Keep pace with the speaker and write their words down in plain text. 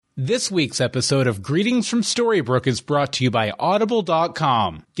This week's episode of Greetings from Storybrooke is brought to you by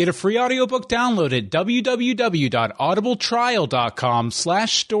Audible.com. Get a free audiobook download at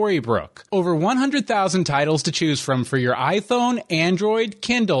www.audibletrial.com/Storybrooke. Over 100,000 titles to choose from for your iPhone, Android,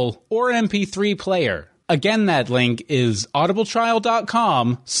 Kindle, or MP3 player. Again, that link is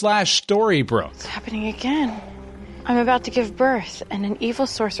audibletrial.com/Storybrooke. It's happening again. I'm about to give birth, and an evil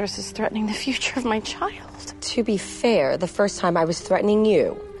sorceress is threatening the future of my child. To be fair, the first time I was threatening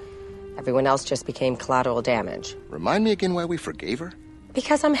you. Everyone else just became collateral damage. Remind me again why we forgave her?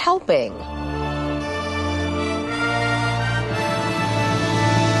 Because I'm helping.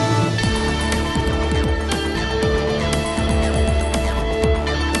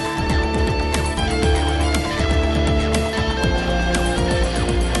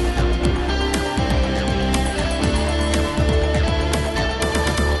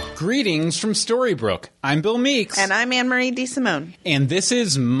 Greetings from Storybrooke. I'm Bill Meeks. And I'm Anne-Marie DeSimone. And this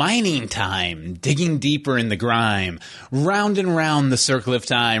is Mining Time, digging deeper in the grime, round and round the circle of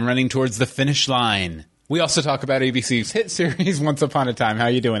time, running towards the finish line. We also talk about ABC's hit series, Once Upon a Time. How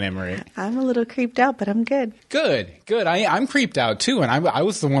you doing, Anne-Marie? I'm a little creeped out, but I'm good. Good. I'm creeped out, too, and I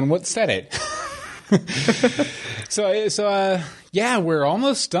was the one what said it. Yeah, we're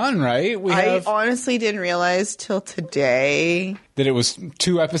almost done, right? I honestly didn't realize till today that it was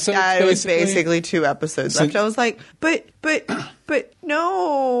 2 episodes. It was basically 2 episodes left. I was like, but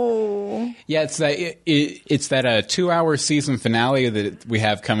no. Yeah, it's that 2-hour season finale that we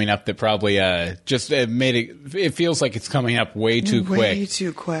have coming up that probably it feels like it's coming up way too quick. Way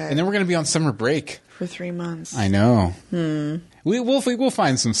too quick. And then we're going to be on summer break for 3 months. I know. We'll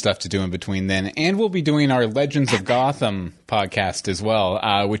find some stuff to do in between then, and we'll be doing our Legends of Gotham podcast as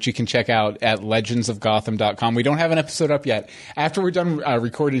well, which you can check out at legendsofgotham.com. We don't have an episode up yet. After we're done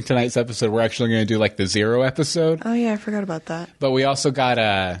recording tonight's episode, we're actually going to do like the 0 episode. Oh yeah, I forgot about that. But we also got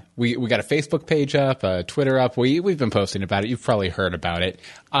we got a Facebook page up, a Twitter up. We've been posting about it. You've probably heard about it.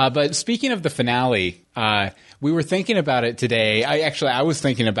 But speaking of the finale, we were thinking about it today. I was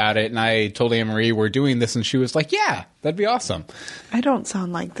thinking about it, and I told Anne-Marie we're doing this, and she was like, "Yeah, that'd be awesome." I don't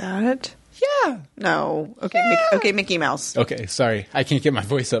sound like that. Yeah. No. Okay. Yeah. Mickey Mouse. Okay. Sorry, I can't get my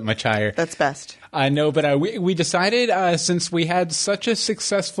voice up much higher. That's best. No, but we decided since we had such a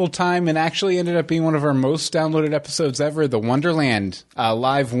successful time and actually ended up being one of our most downloaded episodes ever, the Wonderland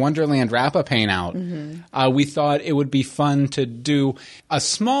live Wonderland wrap-up hangout. Mm-hmm. We thought it would be fun to do a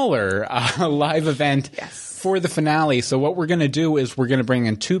smaller live event. Yes. For the finale. So what we're going to do is we're going to bring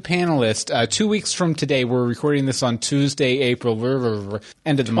in 2 panelists. 2 weeks from today, we're recording this on Tuesday, April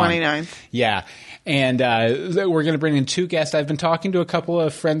end of the 29th. month. Yeah. And we're going to bring in 2 guests. I've been talking to a couple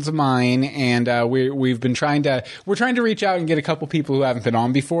of friends of mine, and we're trying to reach out and get a couple people who haven't been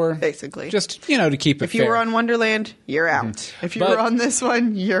on before. Basically. Just, to keep it fair. If you were on Wonderland, you're out. Mm-hmm. If you were on this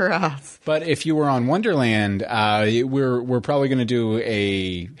one, you're out. But if you were on Wonderland, we're probably going to do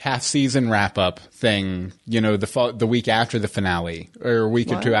a half-season wrap-up thing, the week after the finale, or a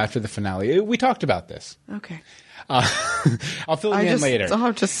week or 2 after the finale. We talked about this. Okay. I'll fill you in later.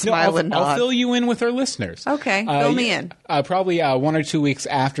 I'll just smile and nod. I'll fill you in with our listeners. Okay, fill me in. Probably 1 or 2 weeks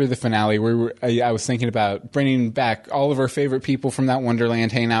after the finale, I was thinking about bringing back all of our favorite people from that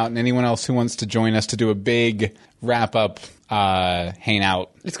Wonderland hangout and anyone else who wants to join us to do a big wrap-up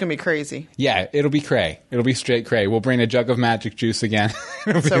hangout. It's going to be crazy. Yeah, it'll be cray. It'll be straight cray. We'll bring a jug of magic juice again.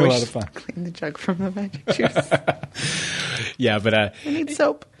 It'll be a lot of fun. Clean the jug from the magic juice. Yeah, but I need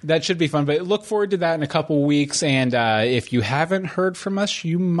soap. That should be fun. But look forward to that in a couple weeks. And if you haven't heard from us,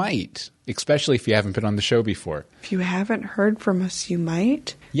 you might, especially if you haven't been on the show before. If you haven't heard from us, you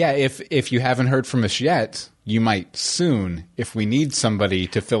might? Yeah, if you haven't heard from us yet, you might soon if we need somebody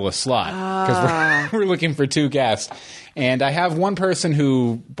to fill a slot. Because we're looking for 2 guests. And I have one person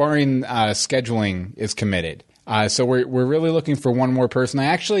who, barring scheduling, is committed. So we're really looking for one more person. I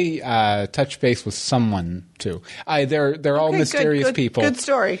actually touched base with someone too. They're all mysterious people. Good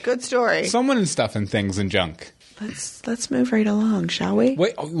story. Someone and stuff and things and junk. Let's move right along, shall we?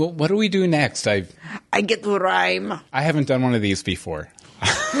 Wait, what do we do next? I get the rhyme. I haven't done one of these before.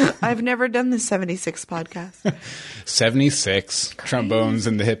 I've never done the 76 podcast. 76 trombones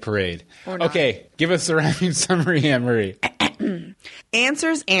in the hit parade. Okay, give us the rhyming summary, Anne-Marie.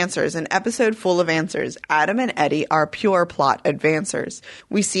 Answers, an episode full of answers. Adam and Eddie are pure plot advancers.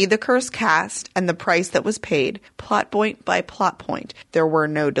 We see the curse cast and the price that was paid. Plot point by plot point. There were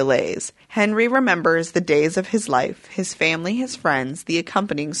no delays. Henry remembers the days of his life, his family, his friends, the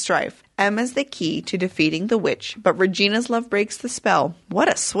accompanying strife. Emma's the key to defeating the witch, but Regina's love breaks the spell.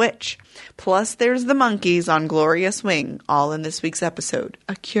 What a switch. Plus, there's the monkeys on Glorious Wing, all in this week's episode.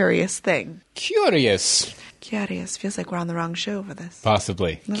 A curious thing. Curious. Curious. Feels like we're on the wrong show for this.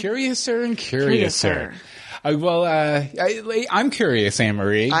 Possibly. Curiouser and curiouser. Curiouser. I'm curious,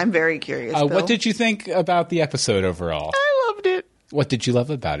 Anne-Marie. I'm very curious, Bill. What did you think about the episode overall? I loved it. What did you love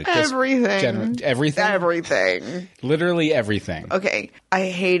about it? Everything. Everything? Everything. Literally everything. Okay. I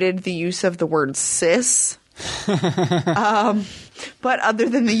hated the use of the word sis. But other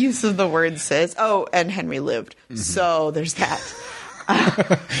than the use of the word sis. Oh, and Henry lived. Mm-hmm. So there's that.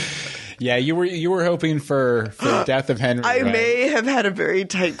 Yeah, you were hoping for the death of Henry. I right? may have had a very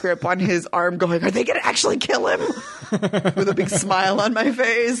tight grip on his arm going, are they going to actually kill him? With a big smile on my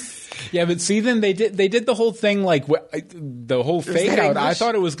face. Yeah, but see, then they did the whole thing, like the whole fake out. I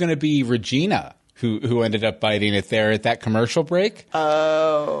thought it was going to be Regina who ended up biting it there at that commercial break.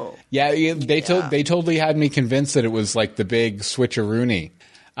 Oh. Yeah, they totally had me convinced that it was like the big switcheroony.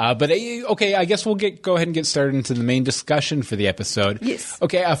 But okay, I guess we'll go ahead and get started into the main discussion for the episode. Yes.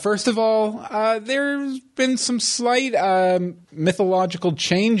 Okay, first of all, there's been some slight mythological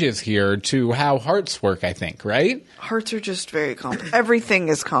changes here to how hearts work, I think, right? Hearts are just very complicated. Everything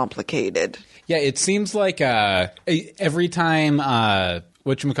is complicated. Yeah, it seems like every time,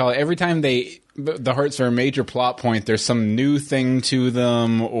 every time the hearts are a major plot point, there's some new thing to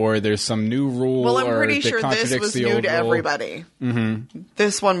them, or there's some new rule. Well, I'm pretty sure this was new to everybody. Mm-hmm.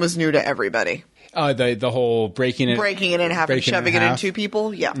 This one was new to everybody. The whole breaking it in half and shoving it into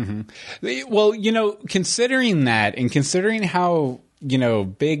people. Yeah. Mm-hmm. Well, considering that and considering how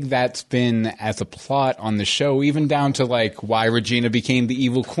big that's been as a plot on the show, even down to like why Regina became the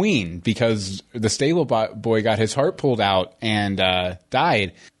evil queen, because the stable boy got his heart pulled out and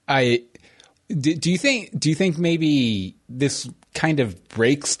died. Do you think maybe this kind of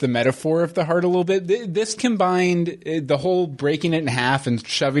breaks the metaphor of the heart a little bit? This combined, the whole breaking it in half and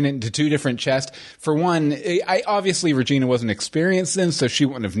shoving it into two different chests. For one, obviously Regina wasn't experienced then, so she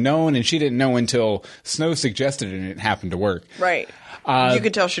wouldn't have known, and she didn't know until Snow suggested it and it happened to work. Right. You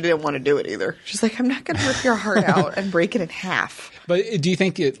could tell she didn't want to do it either. She's like, I'm not going to rip your heart out and break it in half. But do you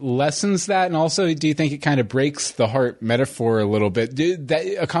think it lessens that? And also, do you think it kind of breaks the heart metaphor a little bit?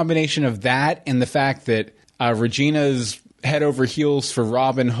 A combination of that and the fact that Regina's head over heels for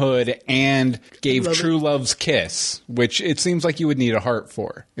Robin Hood and gave True Love's kiss, which it seems like you would need a heart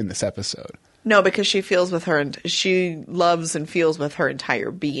for in this episode. No, because she feels with her, she loves and feels with her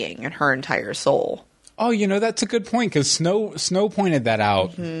entire being and her entire soul. Oh, that's a good point, because Snow pointed that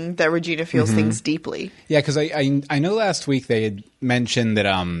out. Mm-hmm, that Regina feels things deeply. Yeah, because I know last week they had mentioned that,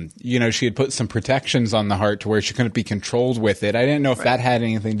 she had put some protections on the heart to where she couldn't be controlled with it. I didn't know if that had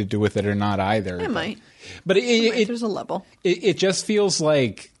anything to do with it or not either. It might. But there's a level. It just feels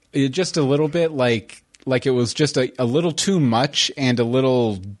like, just a little bit like it was just a little too much and a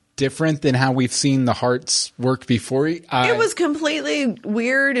little different than how we've seen the hearts work before. It was completely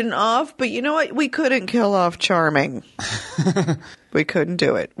weird and off, but you know what? We couldn't kill off Charming. We couldn't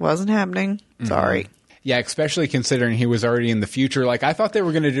do it. Wasn't happening. Sorry. Yeah, especially considering he was already in the future. Like, I thought they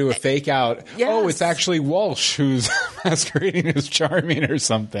were going to do a fake out. Yes. Oh, it's actually Walsh who's masquerading as Charming or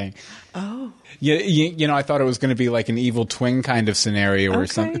something. Oh. Yeah, I thought it was going to be like an evil twin kind of scenario or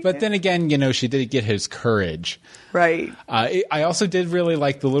something. But then again, she did get his courage. Right. I also did really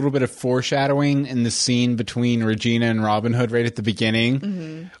like the little bit of foreshadowing in the scene between Regina and Robin Hood right at the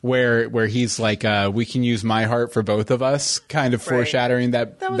beginning, where he's like, we can use my heart for both of us, kind of foreshadowing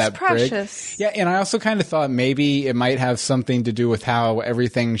that was precious. Break. Yeah, and I also kind of thought maybe it might have something to do with how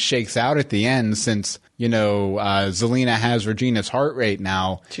everything shakes out at the end, since Zelena has Regina's heart rate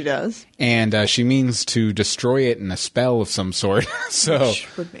now. She does. And she means to destroy it in a spell of some sort. Which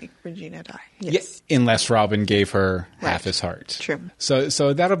would make Regina die. Yes. Yeah, unless Robin gave her half his heart. True.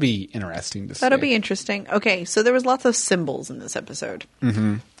 So that'll be interesting to see. That'll be interesting. Okay, so there was lots of symbols in this episode.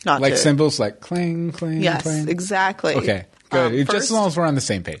 Mm-hmm. Symbols like clang, clang, yes, clang. Exactly. Okay. Good. Just as long as we're on the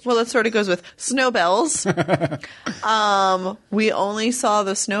same page. Well, that sort of goes with snowbells. We only saw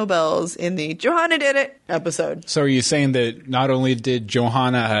the snowbells in the Johanna Did It episode. So are you saying that not only did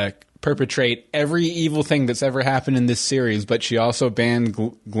Johanna perpetrate every evil thing that's ever happened in this series, but she also banned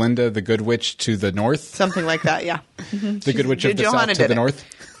Glinda the Good Witch to the north? Something like that, yeah. The Good Witch of the south to the north?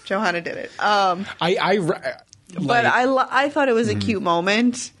 Johanna did it. But I thought it was a cute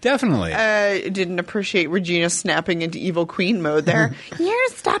moment. Definitely. Didn't appreciate Regina snapping into evil queen mode there. You're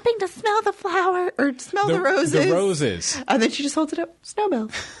stopping to smell the flower or smell the roses. The roses. And then she just holds it up.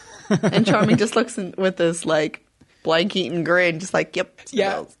 Snowbell. And Charming just looks with this like blank-eaten grin, just like, yep.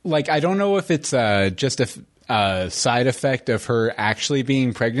 Yeah. Like, I don't know if it's just a side effect of her actually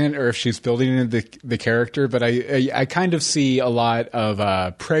being pregnant or if she's building into the character, but I kind of see a lot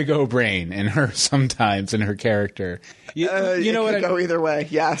of prego brain in her sometimes, in her character. You know what? Could go either way.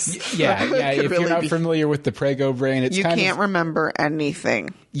 Yes. Yeah. It could If really you're not be- familiar with the Prego brain, it's you kind can't remember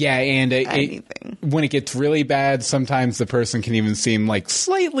anything. Yeah, and Anything. when it gets really bad, sometimes the person can even seem like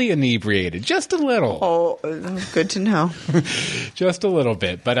slightly inebriated, just a little, Oh, good to know. just a little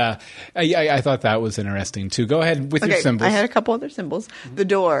bit. But I thought that was interesting too. Go ahead with your Okay, symbols. I had a couple other symbols. The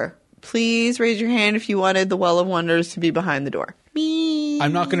door. Please raise your hand if you wanted the Well of Wonders to be behind the door. Me.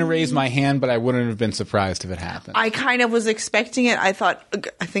 I'm not going to raise my hand, but I wouldn't have been surprised if it happened. I kind of was expecting it. I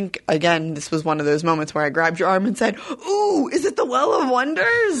think, again, this was one of those moments where I grabbed your arm and said, "Ooh, is it the Well of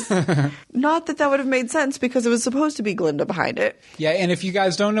Wonders?" Not that would have made sense because it was supposed to be Glinda behind it. Yeah, and if you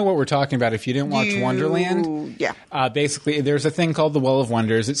guys don't know what we're talking about, if you didn't watch Wonderland, Yeah. basically there's a thing called the Well of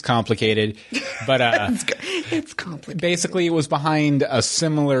Wonders. It's complicated, but It's complicated. basically it was behind a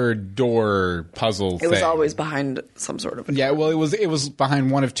similar door puzzle thing. It was always behind some sort of a Yeah, well, it was behind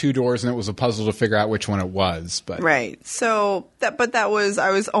one of two doors, and it was a puzzle to figure out which one it was. But Right. So I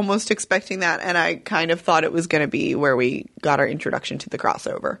was almost expecting that, and I kind of thought it was going to be where we got our introduction to the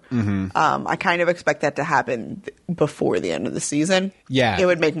crossover. Mm-hmm. I kind of expect that to happen before the end of the season. Yeah. It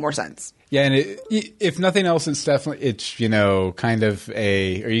would make more sense. yeah, and if nothing else, it's kind of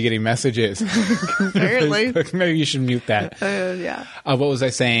a. Are you getting messages? Apparently. Maybe you should mute that. Yeah. What was I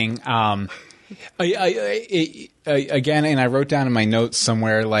saying? Again, and I wrote down in my notes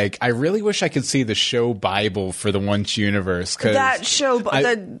somewhere, like, I really wish I could see the show Bible for the Once universe. Cause That show,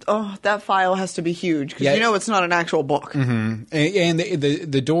 that file has to be huge because it's not an actual book. and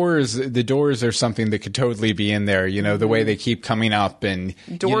the doors are something that could totally be in there. You know, the way they keep coming up, and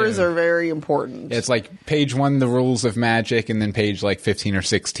Doors are very important. It's like page 1, the rules of magic, and then page like 15 or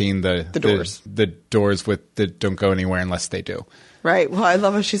 16, the doors. the doors that don't go anywhere unless they do. Right. Well, I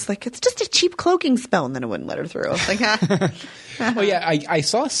love how she's like, it's just a cheap cloaking spell, and then it wouldn't let her through. I was like, Oh yeah, I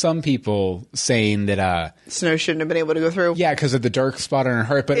saw some people saying that Snow shouldn't have been able to go through. yeah, because of the dark spot on her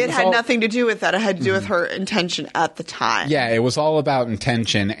heart, but It had nothing to do with that. It had to do with her intention at the time. Yeah, it was all about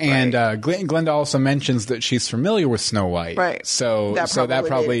intention, and Glinda also mentions that she's familiar with Snow White, Right. So that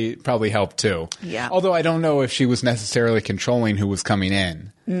probably helped too. Yeah. Although I don't know if she was necessarily controlling who was coming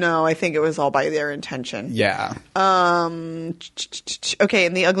in. No, I think it was all by their intention. Yeah. Okay,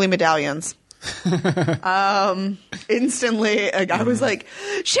 and the ugly medallions. Instantly, a guy was like,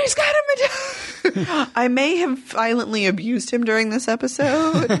 "She's got a medallion." I may have violently abused him during this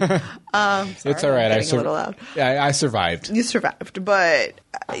episode. Sorry, It's all right. I'm getting a little loud. I survived. You survived, but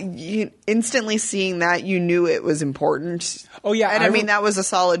instantly seeing that, you knew it was important. Oh, yeah, and I mean that was a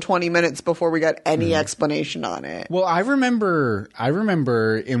solid 20 minutes before we got any explanation on it. Well, I remember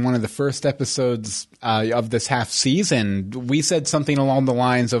in one of the first episodes of this half season, we said something along the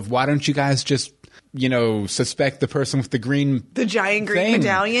lines of, "Why don't you guys just, suspect the person with the giant green thing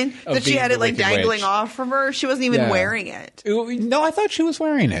medallion of that she being had the it like Wicked dangling Witch." off from her. She wasn't even wearing it. No, I thought she was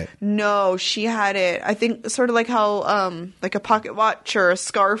wearing it. No, she had it. I think sort of like how like a pocket watch or a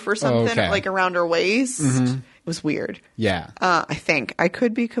scarf or something, okay. like around her waist. It was weird. Yeah. I think I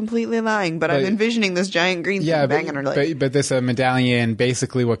could be completely lying, but I'm envisioning this giant green thing banging her leg. But this medallion,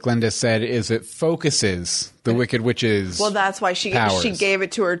 basically what Glinda said is it focuses the Wicked Witch's Well, that's why she gave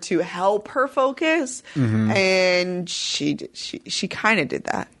it to her to help her focus, and she kind of did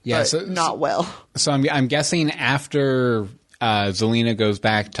that. Yeah, but not well. So I'm guessing after Zelena goes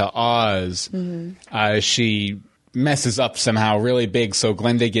back to Oz, she messes up somehow really big. So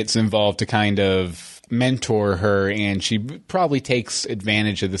Glinda gets involved to kind of mentor her, and she probably takes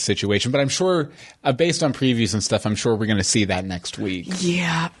advantage of the situation. But I'm sure, based on previews and stuff, I'm sure we're going to see that next week.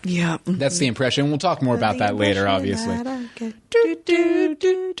 Yeah. That's the impression. We'll talk more about that later, obviously.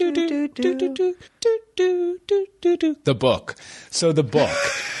 The book. So the book.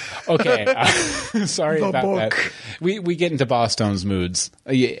 Okay. Sorry about that. We get into Boston's moods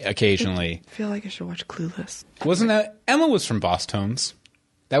occasionally. I feel like I should watch Clueless. Wasn't that Emma was from Boston's?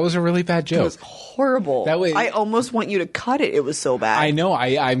 That was a really bad joke. It was horrible. I almost want you to cut it. It was so bad. I know.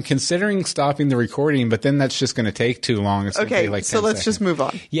 I'm considering stopping the recording, but then that's just going to take too long. It's okay, like so let's just move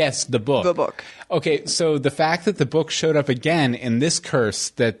on. Yes, the book. The book. Okay, so the fact that the book showed up again in this curse,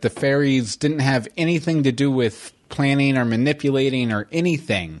 that the fairies didn't have anything to do with planning or manipulating or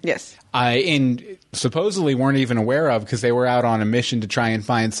anything. Yes. And supposedly weren't even aware of because they were out on a mission to try and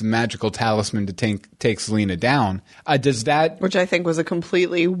find some magical talisman to take Zelena down. Does that... Which I think was a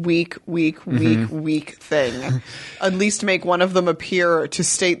completely weak thing. At least make one of them appear to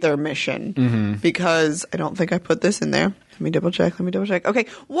state their mission. Because I don't think I put this in there. Let me double check. Okay,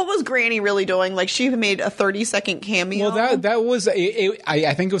 what was Granny really doing? Like, she made a 30-second cameo. Well, that was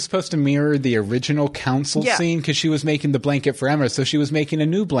I think it was supposed to mirror the original council scene because she was making the blanket for Emma, so she was making a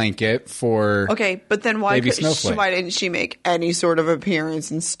new blanket for. Okay, but then why didn't she make any sort of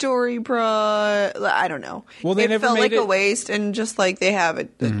appearance in Storybrooke? I don't know. Well, they never felt made like it a waste, and just like they have it.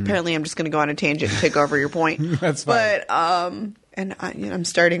 Apparently, I'm just going to go on a tangent and take over your point. That's fine. But and I'm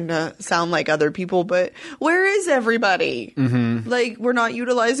starting to sound like other people, but where is everybody? Like, we're not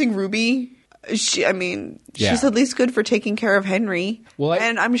utilizing Ruby. She's at least good for taking care of Henry. Well,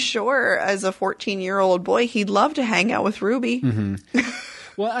 and I'm sure as a 14-year-old boy, he'd love to hang out with Ruby.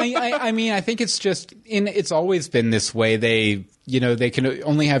 Well, I mean, I think it's just it's always been this way. They can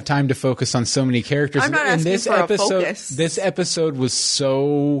only have time to focus on so many characters. I'm not asking for a focus. This episode was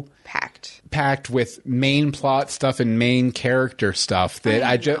so packed with main plot stuff and main character stuff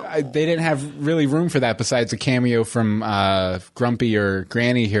that they didn't have really room for that besides a cameo from Grumpy or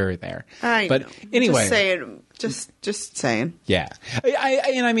Granny here or there. Anyway, just saying. Yeah,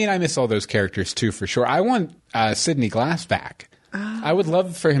 I miss all those characters too for sure. I want Sidney Glass back. I would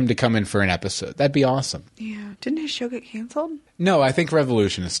love for him to come in for an episode. That'd be awesome. Yeah. Didn't his show get canceled? No, I think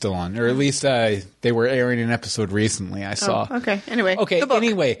Revolution is still on. Or at least they were airing an episode recently, I saw. Okay.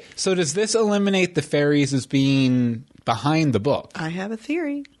 Anyway. So does this eliminate the fairies as being behind the book? I have a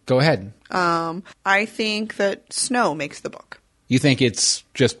theory. Go ahead. I think that Snow makes the book. You think it's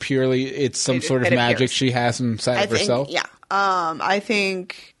just purely some sort of magic she has inside of herself? Yeah. I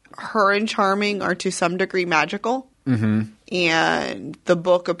think her and Charming are to some degree magical. Mm-hmm. And the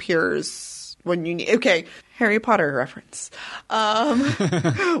book appears when you need... Okay, Harry Potter reference.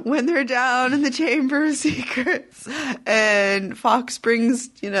 When they're down in the Chamber of Secrets and Fox brings,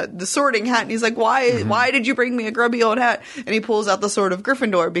 the sorting hat and he's like, why did you bring me a grubby old hat? And he pulls out the sword of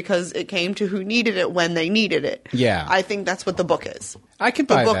Gryffindor because it came to who needed it when they needed it. Yeah. I think that's what the book is. I can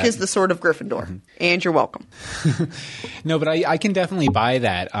buy that. The book is the sword of Gryffindor. Mm-hmm. And you're welcome. No, but I can definitely buy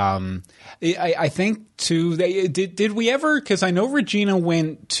that. I think too. Did we ever? Because I know Regina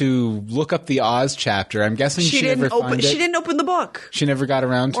went to look up the Oz chapter. I'm guessing she never found it. She didn't open the book. She never got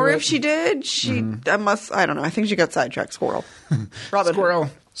around to it. Or if she did, I don't know. I think she got sidetracked. Squirrel, Robin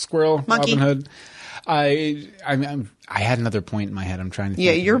Squirrel, Monkey. Robin Hood. I had another point in my head. I'm trying to think.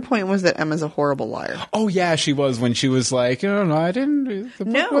 Yeah, your point was that Emma's a horrible liar. Oh, yeah, she was when she was like, oh, no, I didn't. The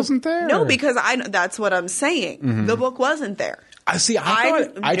book wasn't there. No, because that's what I'm saying. Mm-hmm. The book wasn't there. I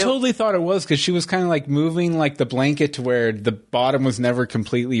totally thought it was because she was kind of like moving like the blanket to where the bottom was never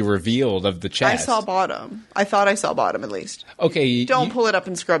completely revealed of the chest. I saw bottom. I thought I saw bottom at least. Okay. Don't pull it up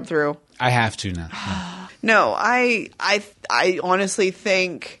and scrub through. I have to now. No, I honestly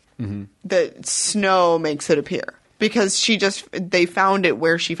think that Snow makes it appear. Because they found it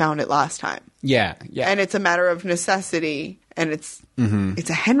where she found it last time. Yeah. And it's a matter of necessity, and it's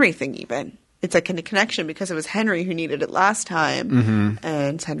a Henry thing even. It's a connection because it was Henry who needed it last time,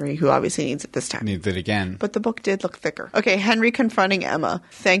 and it's Henry who obviously needs it this time. Needs it again. But the book did look thicker. Okay, Henry confronting Emma.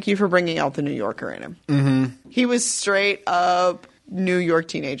 Thank you for bringing out the New Yorker in him. Mm-hmm. He was straight up New York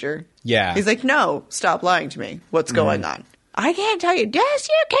teenager. Yeah. He's like, no, stop lying to me. What's going on? I can't tell you. Yes,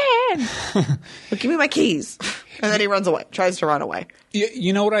 you can. Well, give me my keys. And then he runs away, tries to run away.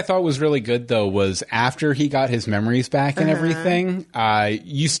 You know what I thought was really good, though, was after he got his memories back and everything,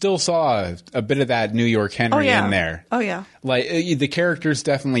 you still saw a bit of that New York Henry in there. Oh, yeah. Like, the characters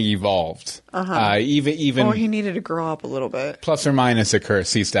definitely evolved. Even he needed to grow up a little bit. Plus or minus a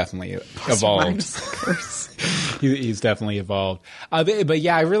curse, he's definitely evolved. Plus or minus a curse. He's definitely evolved. But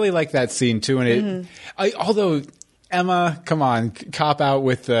yeah, I really like that scene, too. And although... Emma, come on, cop out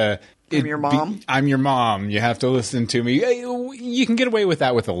with the... I'm your mom. I'm your mom. You have to listen to me. You can get away with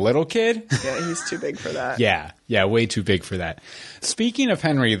that with a little kid. Yeah, he's too big for that. Yeah, way too big for that. Speaking of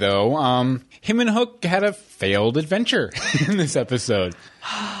Henry, though, him and Hook had a failed adventure in this episode.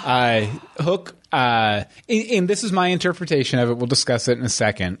 Hook, and this is my interpretation of it. We'll discuss it in a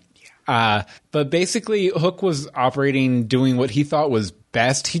second. But basically, Hook was doing what he thought was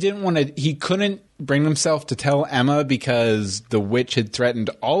best. He couldn't bring himself to tell Emma because the witch had threatened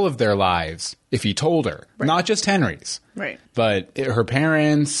all of their lives if he told her. Right. Not just Henry's. Right. But her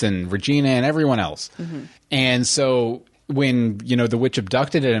parents and Regina and everyone else. Mm-hmm. And so when, the witch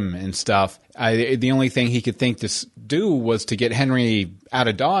abducted him and stuff, the only thing he could think to do was to get Henry out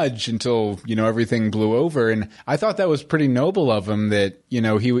of Dodge until, everything blew over. And I thought that was pretty noble of him that,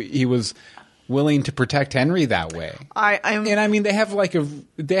 he was willing to protect Henry that way.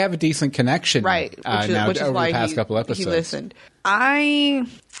 They have a decent connection, right? Which is over why the past couple episodes. He listened. I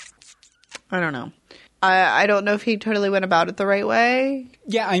don't know. I don't know if he totally went about it the right way.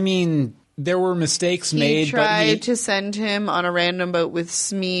 Yeah, there were mistakes made. He tried to send him on a random boat with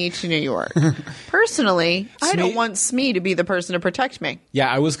Smee to New York. Personally, I don't want Smee to be the person to protect me. Yeah,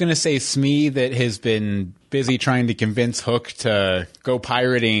 I was going to say Smee that has been busy trying to convince Hook to go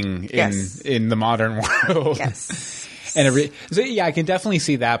pirating in the modern world. Yes. So yeah, I can definitely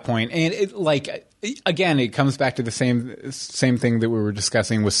see that point. And again, it comes back to the same thing that we were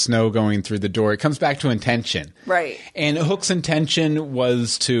discussing with Snow going through the door. It comes back to intention. Right. And Hook's intention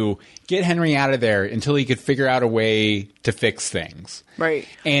was to get Henry out of there until he could figure out a way to fix things. Right.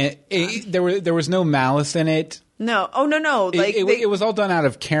 And there was no malice in it. No. Oh, no. Like it was all done out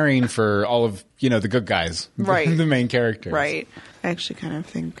of caring for all of, the good guys. Right. The main characters. Right. I actually kind of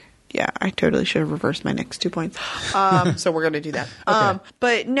think... Yeah, I totally should have reversed my next 2 points. So we're going to do that. Okay.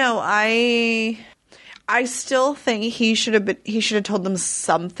 But no, I still think he should have told them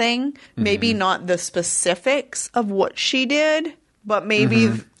something. Mm-hmm. Maybe not the specifics of what she did, but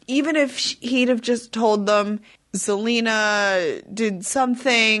maybe even if he'd have just told them Zelena did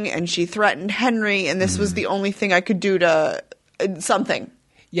something and she threatened Henry and this was the only thing I could do to something.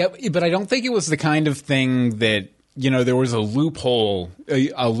 Yeah, but I don't think it was the kind of thing that... there was a loophole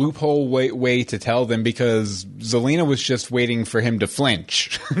way to tell them because Zelena was just waiting for him to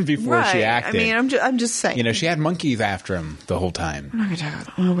flinch before she acted. I mean, I'm just saying. She had monkeys after him the whole time. We're not going to talk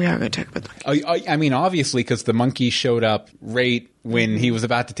about them. We are going to talk about monkeys. I mean, obviously, because the monkey showed up right when he was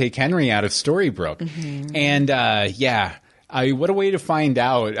about to take Henry out of Storybrooke. Mm-hmm. And, what a way to find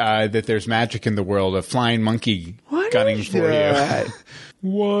out that there's magic in the world, a flying monkey gunning for you.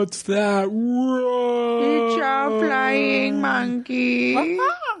 What's that? It's a flying monkey.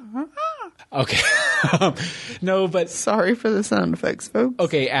 Okay. No, but... Sorry for the sound effects, folks.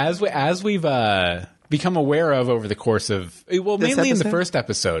 Okay, as we've become aware of over the course of... Well, mainly in the first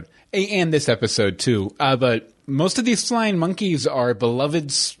episode, and this episode too, but most of these flying monkeys are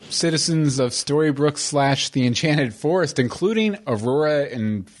beloved citizens of Storybrooke / the Enchanted Forest, including Aurora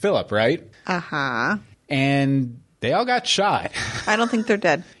and Philip, right? Uh-huh. And... they all got shot. I don't think they're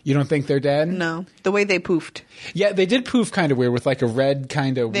dead. You don't think they're dead? No. The way they poofed. Yeah, they did poof kind of weird with like a red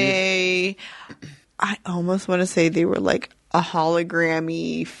kind of weird... I almost want to say they were like a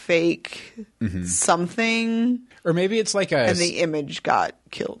hologrammy fake something. Or maybe it's like and the image got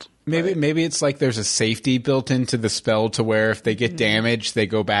killed. Maybe it's like there's a safety built into the spell to where if they get damaged, they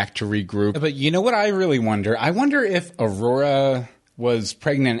go back to regroup. But you know what I really wonder? I wonder if Aurora... was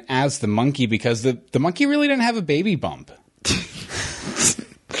pregnant as the monkey because the monkey really didn't have a baby bump. Do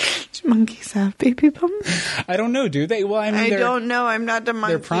monkeys have baby bumps? I don't know, do they? Well, I mean, I don't know. I'm not a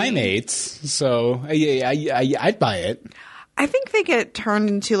monkey. They're primates, so I'd buy it. I think they get turned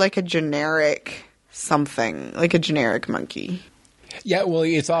into like a generic something, like a generic monkey. Yeah, well,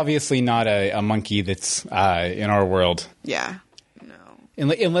 it's obviously not a monkey that's in our world. Yeah.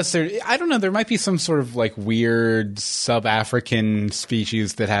 Unless I don't know, there might be some sort of like weird sub-African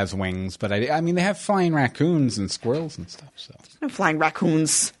species that has wings, but I mean, they have flying raccoons and squirrels and stuff. So no flying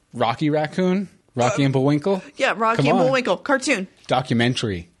raccoons. Rocky Raccoon? Rocky and Bullwinkle? Yeah, Rocky and Bullwinkle. Cartoon.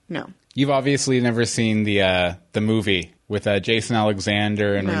 Documentary. No. You've obviously never seen the movie with Jason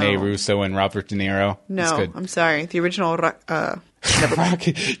Alexander and Rene Russo and Robert De Niro. No, I'm sorry. The original...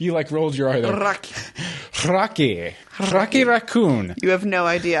 Rocky. You like rolled your R there. Rocky Raccoon. You have no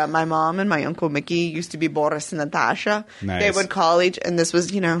idea. My mom and my Uncle Mickey used to be Boris and Natasha. Nice. They would call and this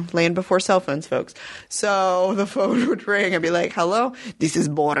was, land before cell phones, folks. So the phone would ring and be like, hello, this is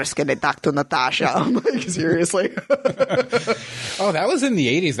Boris. Can I talk to Natasha? I'm like, seriously? Oh, that was in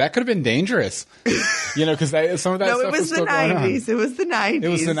the 80s. That could have been dangerous. Because some of that stuff was still going on. It was the 90s. It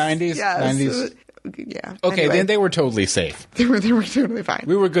was the 90s? Yes. 90s. Yeah. Okay, anyway. then they were totally safe. They were totally fine.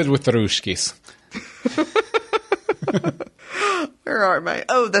 We were good with the Rushkis. Where are my...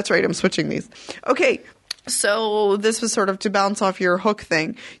 Oh, that's right. I'm switching these. Okay. So this was sort of to bounce off your Hook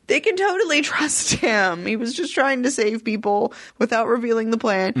thing. They can totally trust him. He was just trying to save people without revealing the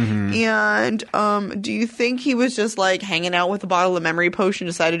plan. Mm-hmm. And do you think he was just like hanging out with a bottle of memory potion,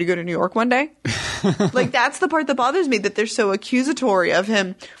 decided to go to New York one day? Like, that's the part that bothers me, that they're so accusatory of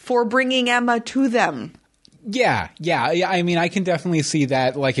him for bringing Emma to them. Yeah. I mean, I can definitely see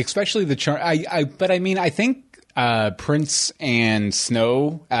that. Like, especially the charm. But I mean, I think Prince and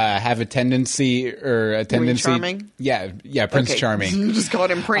Snow have a tendency. Charming? Yeah, Prince Charming. You just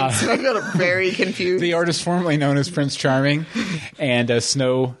called him Prince. I got very confused. The artist formerly known as Prince Charming and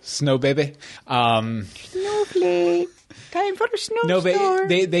Snow Baby. Snowflake. Time for a snowstorm. No, but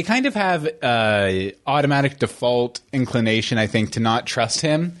they kind of have automatic default inclination, I think, to not trust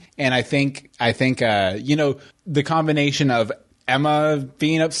him. And I think the combination of Emma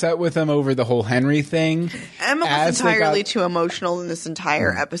being upset with him over the whole Henry thing. Emma was entirely too emotional in this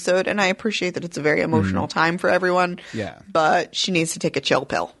entire episode, and I appreciate that it's a very emotional time for everyone. Yeah. But she needs to take a chill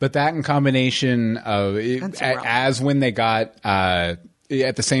pill. But that in combination of as when they got at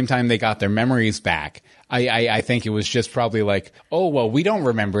the same time they got their memories back, I think it was just probably like, oh, well, we don't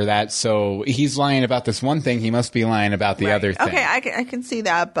remember that, so he's lying about this one thing. He must be lying about the other thing. Okay, I can see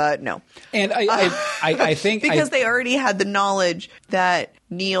that, but no. And I think because they already had the knowledge that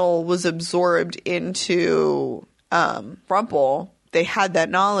Neil was absorbed into Rumple. They had that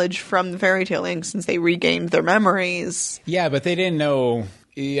knowledge from the fairy tale ink since they regained their memories. Yeah, but they didn't know.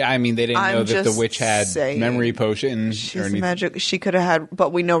 I mean, they didn't know that the witch had memory potions. She's magic. She could have had,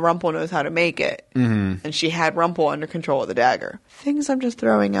 but we know Rumple knows how to make it. Mm-hmm. And she had Rumple under control of the dagger. Things I'm just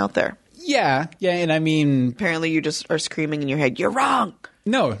throwing out there. Yeah, and I mean... Apparently you just are screaming in your head, you're wrong!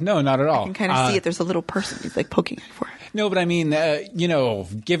 No, not at all. I can kind of see it. There's a little person who's like poking it for it. No, but I mean,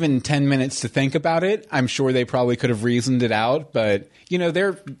 given 10 minutes to think about it, I'm sure they probably could have reasoned it out. But,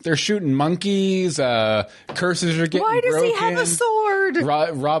 they're shooting monkeys, curses are getting broken. Why does he have a sword?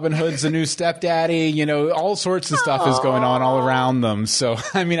 Robin Hood's a new stepdaddy, all sorts of stuff is going on all around them. So,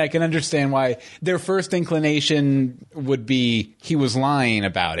 I mean, I can understand why their first inclination would be he was lying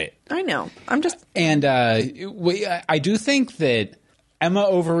about it. I know. And I do think that Emma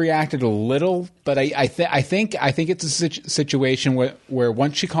overreacted a little, but I think it's a situation where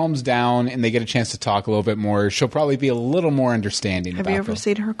once she calms down and they get a chance to talk a little bit more, she'll probably be a little more understanding. Have you ever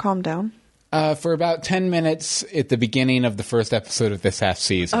seen her calm down? For about 10 minutes at the beginning of the first episode of this half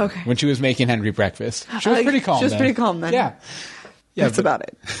season, okay, when she was making Henry breakfast. She was pretty calm. She was pretty calm then. Yeah, that's about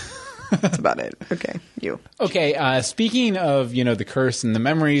it. That's about it. Okay, you. Okay, speaking of, the curse and the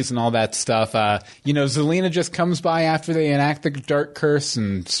memories and all that stuff, Zelena just comes by after they enact the dark curse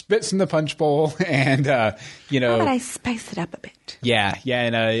and spits in the punch bowl and, How would I spice it up a bit? Yeah,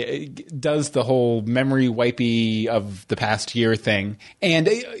 and does the whole memory wipey of the past year thing. And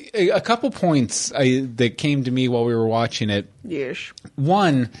a couple points that came to me while we were watching it. Yes.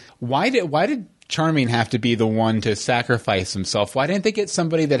 One, why did Charming have to be the one to sacrifice himself? Why didn't they get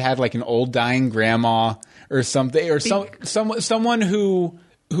somebody that had like an old dying grandma or something, or someone who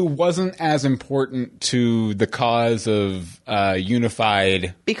wasn't as important to the cause of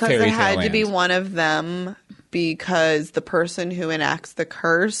unified because fairy there tale had land? to be one of them, because the person who enacts the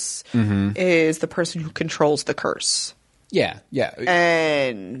curse is the person who controls the curse. Yeah.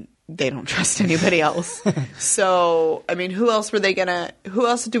 And they don't trust anybody else. So, I mean, who else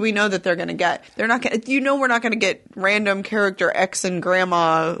do we know that they're going to get? They're not going to, we're not going to get random character X and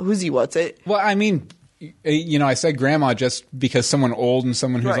Grandma who's he what's it. Well, I mean, I said grandma just because someone old and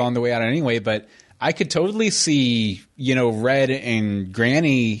someone who's on the way out anyway, but I could totally see, Red and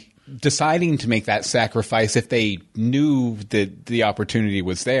Granny deciding to make that sacrifice if they knew that the opportunity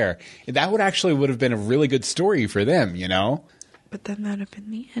was there. That would have been a really good story for them, But then that would have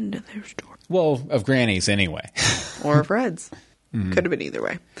been the end of their story. Well, of Granny's anyway. Or of Red's. Could have been either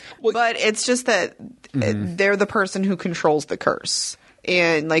way. Well, but it's just that they're the person who controls the curse.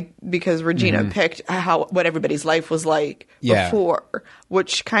 And because Regina picked what everybody's life was like before,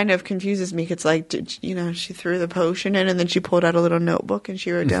 which kind of confuses me. It's like, she threw the potion in and then she pulled out a little notebook and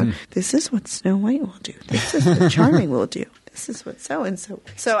she wrote down, this is what Snow White will do. This is what Charming will do. This is what so-and-so.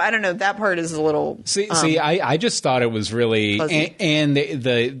 So, I don't know. That part is a little... I just thought it was really... And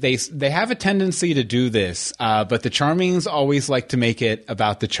they have a tendency to do this, but the Charmings always like to make it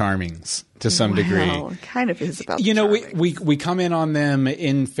about the Charmings to some degree. It kind of is about the Charmings. We come in on them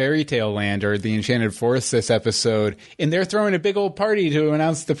in Fairy Tale Land or the Enchanted Forest this episode, and they're throwing a big old party to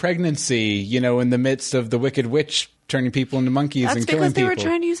announce the pregnancy, in the midst of the Wicked Witch turning people into monkeys and killing people. That's because they were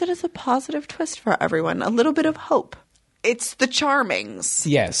trying to use it as a positive twist for everyone. A little bit of hope. It's the Charmings.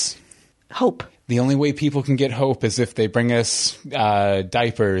 Yes. Hope. The only way people can get hope is if they bring us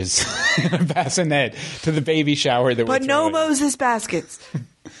diapers and a bassinet to the baby shower that we're But no throwing. Moses baskets.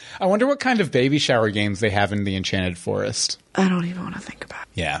 I wonder what kind of baby shower games they have in the Enchanted Forest. I don't even want to think about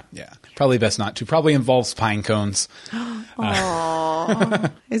it. Yeah. Probably best not to. Probably involves pine cones.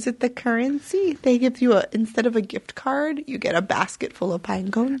 Aww. Is it the currency? They give you instead of a gift card, you get a basket full of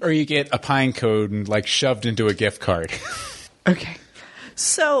pine cones? Or you get a pine cone shoved into a gift card. Okay.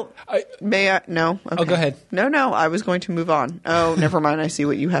 So, may I? No? Okay. Oh, go ahead. No, I was going to move on. Oh, never mind. I see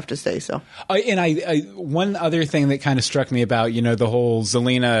what you have to say, so. One other thing that kind of struck me about, the whole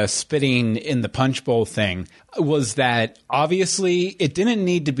Zelena spitting in the punch bowl thing was that obviously it didn't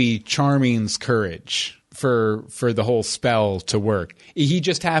need to be Charming's courage for the whole spell to work. He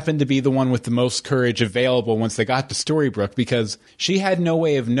just happened to be the one with the most courage available once they got to Storybrooke, because she had no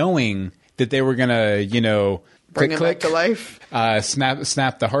way of knowing that they were going to, Bring him click, back to life.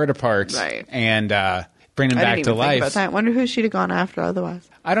 snap the heart apart, Right. And bring him I back didn't to even life. think about that. I wonder who she'd have gone after otherwise.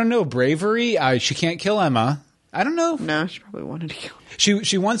 I don't know. Bravery. She can't kill Emma. I don't know. No, she probably wanted to kill him.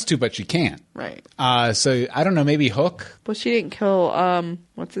 She wants to, but she can't. Right. So I don't know. Maybe Hook. Well, she didn't kill,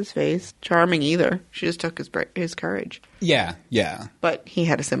 what's his face? Charming either. She just took his courage. Yeah. But he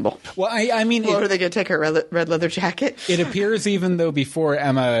had a symbol. Well, I mean, Well, are they going to take her red leather jacket? it appears even though before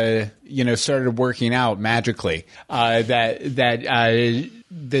Emma, started working out magically, that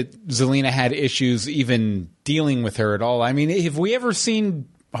Zelena had issues even dealing with her at all. I mean, have we ever seen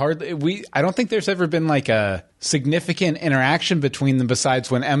I don't think there's ever been like a significant interaction between them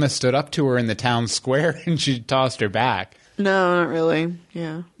besides when Emma stood up to her in the town square and she tossed her back. No, not really.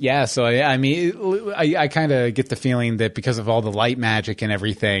 Yeah. Yeah, so I mean, I kind of get the feeling that because of all the light magic and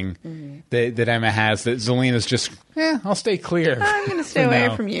everything that Emma has, that Zelena's just, I'll stay clear. I'm going to stay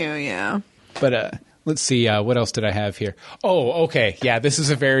away from you, yeah. But let's see, what else did I have here? Oh, okay, yeah, this is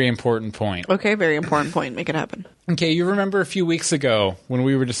a very important point. Okay, very important point. Make it happen. Okay, you remember a few weeks ago when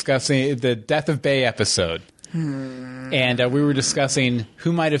we were discussing the Death of Bay episode, and we were discussing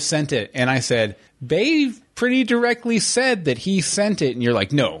who might have sent it, and I said, Bay pretty directly said that he sent it, and you're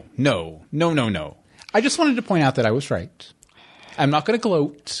like, no. I just wanted to point out that I was right. I'm not going to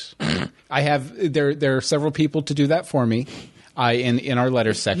gloat. There are several people to do that for me. In our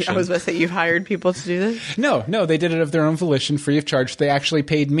letter section. I was about to say, you've hired people to do this? No, they did it of their own volition, free of charge. They actually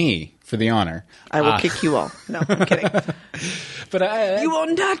paid me for the honor. I will kick you all. No, I'm kidding. But you will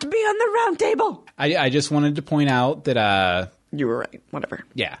not be on the round table. I just wanted to point out that you were right. Whatever.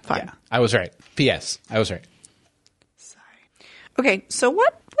 Yeah, fine. Yeah, I was right. P.S. I was right. Sorry. Okay, so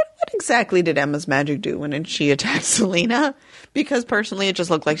what exactly did Emma's magic do when she attacked Zelena? Because personally, it just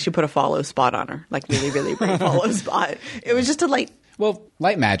looked like she put a follow spot on her. Like really, really bright follow spot. It was just a light. Well,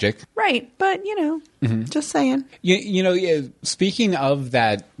 light magic. Right, but, just saying. Speaking of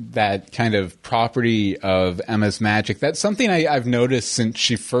that kind of property of Emma's magic, that's something I've noticed since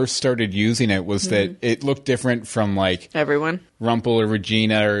she first started using it was that it looked different from, like... Everyone? Rumpel or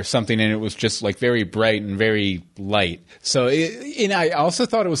Regina or something, and it was just, like, very bright and very light. So, and I also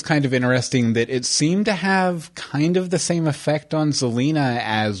thought it was kind of interesting that it seemed to have kind of the same effect on Zelena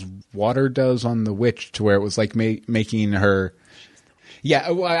as water does on the witch, to where it was, like, making her...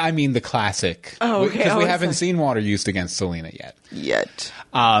 Yeah, well, I mean the classic. Oh, okay. Because we haven't seen water used against Zelena yet.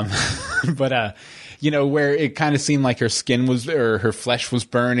 But, where it kind of seemed like her skin was, or her flesh was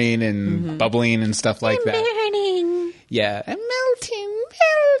burning and bubbling and stuff like that. Burning. Yeah, and melting.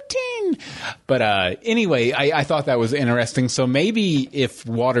 But anyway, I thought that was interesting. So maybe if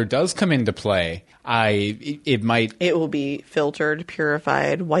water does come into play, it will be filtered,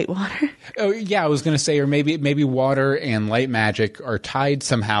 purified white water. Oh yeah, I was going to say, or maybe water and light magic are tied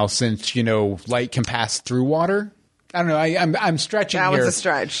somehow, since light can pass through water. I don't know. I'm stretching that here. That was a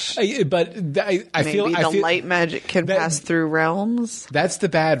stretch. But I feel light magic can pass through realms. That's the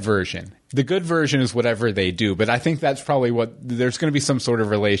bad version. The good version is whatever they do, but I think that's probably there's going to be some sort of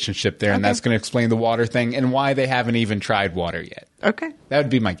relationship there, and that's going to explain the water thing and why they haven't even tried water yet. Okay. That would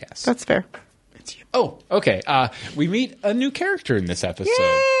be my guess. That's fair. It's you. Oh, okay. We meet a new character in this episode.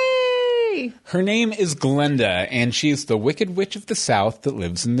 Yay! Her name is Glenda, and she's the Wicked Witch of the South that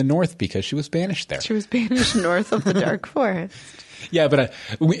lives in the North because she was banished there. She was banished north of the Dark Forest. Yeah, but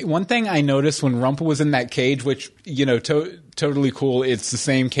one thing I noticed when Rumpel was in that cage, which, totally cool, it's the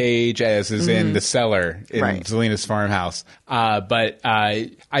same cage as is in the cellar in Zelena's farmhouse. But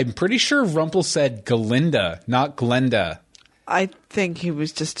I'm pretty sure Rumpel said Galinda, not Glenda. I think he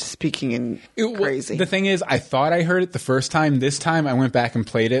was just speaking in crazy. The thing is, I thought I heard it the first time. This time, I went back and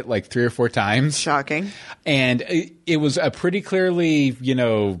played it like 3 or 4 times. Shocking. And it was a pretty clearly,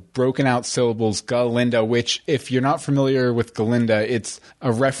 broken out syllables, Galinda, which, if you're not familiar with Galinda, it's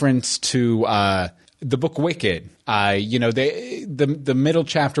a reference to the book Wicked. The middle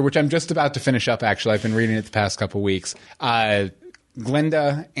chapter, which I'm just about to finish up, actually. I've been reading it the past couple weeks.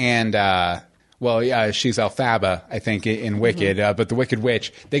 Glenda and... she's Elphaba, I think, in Wicked, but the Wicked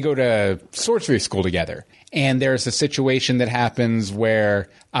Witch, they go to sorcery school together. And there's a situation that happens where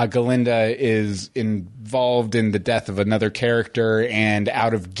Galinda is involved in the death of another character, and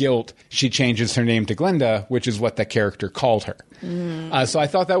out of guilt, she changes her name to Glenda, which is what that character called her. So I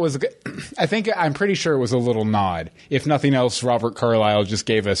thought that was I'm pretty sure it was a little nod. If nothing else, Robert Carlyle just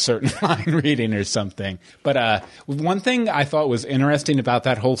gave a certain line reading or something. But one thing I thought was interesting about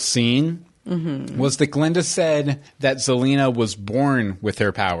that whole scene... was that Glenda said that Zelena was born with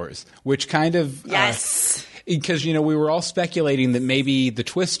her powers, which kind of... Yes! Because, we were all speculating that maybe the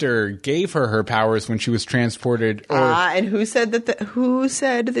Twister gave her powers when she was transported. And who said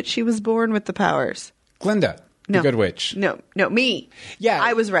that she was born with the powers? Glenda. No. Good Witch. No, me. Yeah.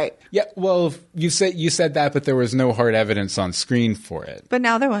 I was right. Yeah, well, you said that, but there was no hard evidence on screen for it. But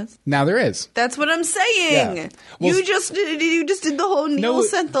now there was. Now there is. That's what I'm saying. Yeah. Well, you just did the whole Neil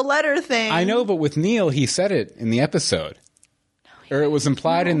sent the letter thing. I know, but with Neil, he said it in the episode. Or it was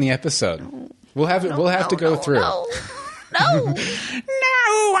implied in the episode. We'll have to go through. No.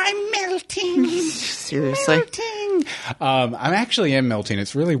 No, I'm melting. Seriously. Melting. I'm actually melting.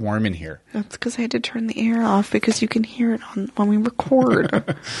 It's really warm in here. That's because I had to turn the air off because you can hear it when we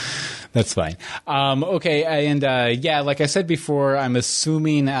record. That's fine. Okay, and like I said before, I'm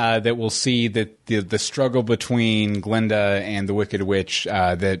assuming that we'll see that the struggle between Glinda and the Wicked Witch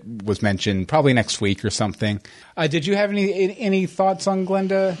that was mentioned probably next week or something. Did you have any thoughts on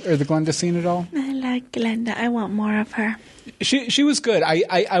Glinda or the Glinda scene at all? I like Glinda. I want more of her. She was good.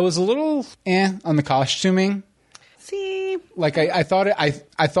 I was a little on the costuming. See, Like I thought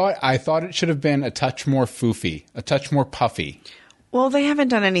it should have been a touch more foofy, a touch more puffy. well, they haven't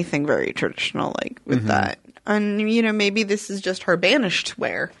done anything very traditional with that. And, maybe this is just her banished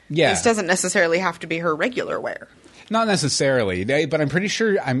wear. Yeah. This doesn't necessarily have to be her regular wear. Not necessarily, but I'm pretty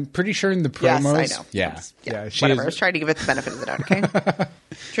sure in the promos. Yes, I know. Yeah. She Whatever. I is- was trying to give it the benefit of the doubt, okay?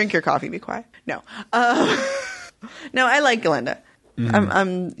 Drink your coffee, be quiet. No. No, I like Glinda. I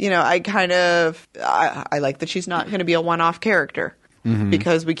like that she's not going to be a one-off character.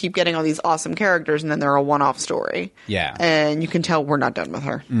 Because we keep getting all these awesome characters, and then they're a one-off story. Yeah. And you can tell we're not done with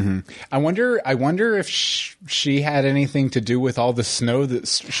her. I wonder if she had anything to do with all the snow that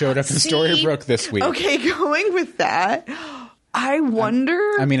showed up in Storybrooke this week. Okay, going with that, I wonder.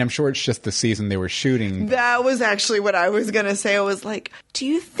 I mean, I'm sure it's just the season they were shooting. That was actually what I was going to say. I was like, do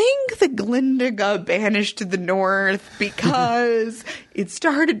you think the Glinda got banished to the north because it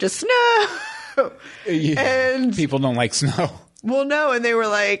started to snow? And People don't like snow. well, no, and they were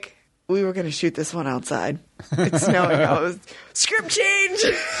like, we were going to shoot this one outside. It's snowing. I was, script change.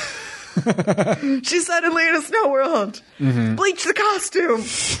 She's suddenly in a snow world. Bleach the costume.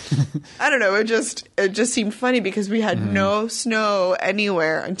 I don't know. It just seemed funny because we had no snow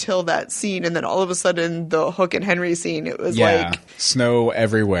anywhere until that scene, and then all of a sudden the Hook and Henry scene. It was like snow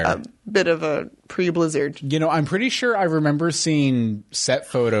everywhere. a bit of a pre-blizzard. I'm pretty sure I remember seeing set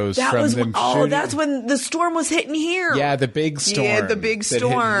photos from them shooting. That's when the storm was hitting here. Yeah, the big storm. Yeah, the big that hit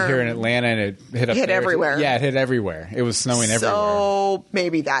storm. here in Atlanta, and it hit up Hit there. everywhere. Yeah, it hit everywhere. It was snowing everywhere. So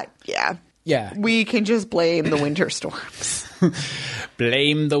maybe that. Yeah. Yeah. We can just blame the winter storms.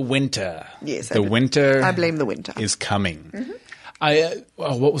 Blame the winter. Yes, the winter. I blame the winter. Is coming.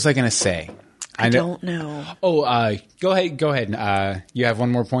 What was I going to say? I don't know. Oh, go ahead. You have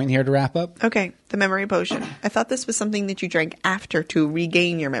one more point here to wrap up? Okay, the memory potion. I thought this was something that you drank after to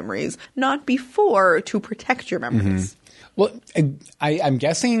regain your memories, not before to protect your memories. Well, I'm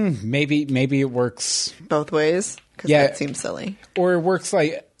guessing maybe it works, Both ways, because Yeah. that seems silly. or it works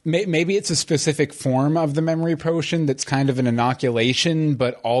like maybe it's a specific form of the memory potion that's kind of an inoculation,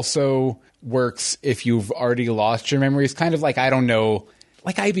 but also works if you've already lost your memories. Kind of like, I don't know,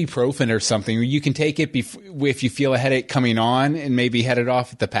 like ibuprofen or something. You can take it if you feel a headache coming on and maybe head it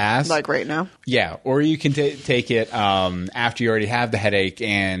off at the pass. Like right now. Yeah, or you can take it after you already have the headache,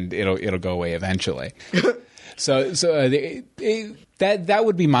 and it'll go away eventually. So that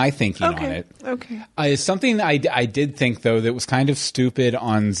would be my thinking on it. Okay. Something I did think though that was kind of stupid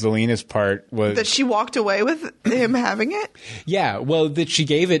on Zelina's part was That she walked away with him having it? that she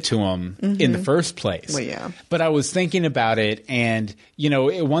gave it to him in the first place. Well, yeah. But I was thinking about it, and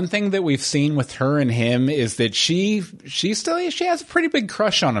one thing that we've seen with her and him is that she has a pretty big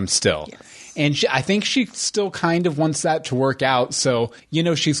crush on him still. Yes. And I think she still kind of wants that to work out. So,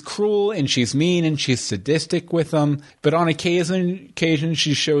 she's cruel and she's mean and she's sadistic with him. But on occasion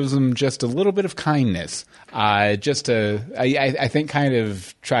she shows him just a little bit of kindness. Just to, I think, kind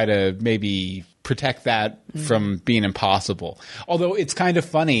of try to maybe protect that from being impossible. Although it's kind of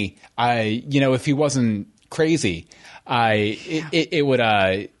funny, if he wasn't crazy, it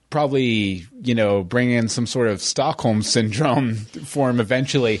would probably, bring in some sort of Stockholm syndrome for him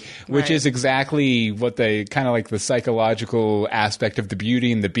eventually, which is exactly what the kind of like the psychological aspect of the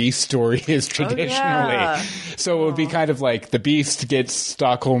Beauty and the Beast story is traditionally. yeah. So it would be kind of like the Beast gets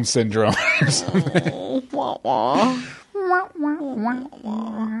Stockholm syndrome or something.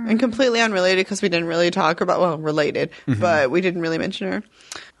 And completely unrelated because we didn't really talk about, related, but we didn't really mention her.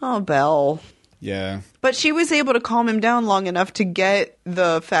 Oh, Belle. Yeah. But she was able to calm him down long enough to get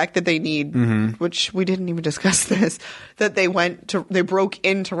the fact that they need, which we didn't even discuss this, that they broke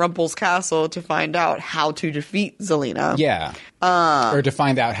into Rumpel's castle to find out how to defeat Zelina. Yeah. Or to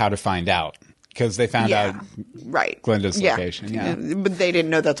find out how to find out. because they found out right. Glenda's location. Yeah. But they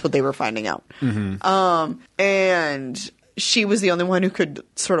didn't know that's what they were finding out. And she was the only one who could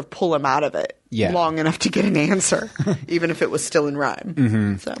sort of pull him out of it long enough to get an answer, even if it was still in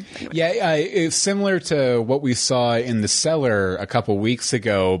rhyme. So, anyway. Yeah, it's similar to what we saw in the cellar a couple weeks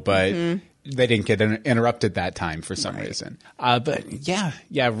ago, but they didn't get interrupted that time for some reason. But yeah,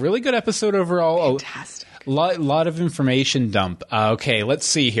 really good episode overall. Fantastic. Lot of information dump. Okay, let's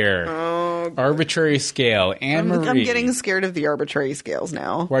see here. Arbitrary scale. Anne-Marie. I'm getting scared of the arbitrary scales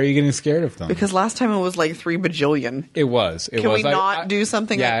now. Why are you getting scared of them? Because last time it was like 3 bajillion. It was. Can we not do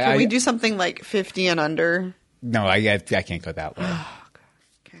something can we do something like 50 and under? No, I can't go that low.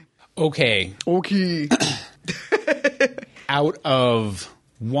 Okay. Out of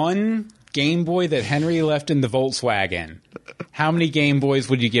 1 Game Boy that Henry left in the Volkswagen, how many Game Boys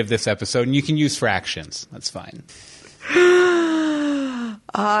would you give this episode? And you can use fractions. That's fine.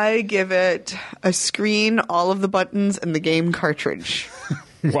 I give it a screen, all of the buttons, and the game cartridge.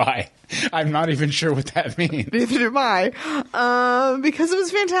 Why? I'm not even sure what that means. Neither am I. Because it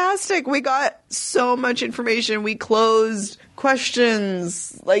was fantastic. We got so much information. We closed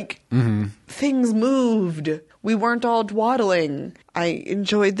questions. Like, things moved. We weren't all dwaddling. I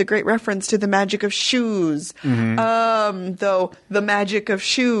enjoyed the great reference to the magic of shoes. Though, the magic of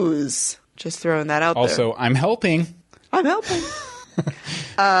shoes. Just throwing that out there. Also, I'm helping.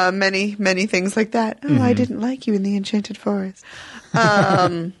 Many, many things like that. Oh, I didn't like you in the Enchanted Forest.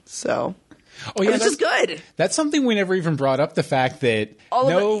 So. Oh, yeah, which is good. That's something we never even brought up, the fact that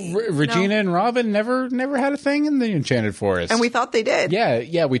Regina and Robin never had a thing in the Enchanted Forest. And we thought they did.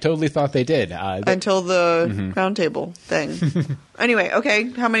 Yeah, we totally thought they did. Until the round table thing. Anyway, okay,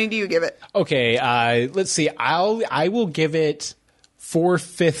 how many do you give it? Okay, let's see. I will give it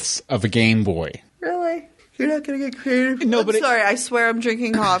 4/5 of a Game Boy. Really? You're not going to get creative? No, but sorry, I swear I'm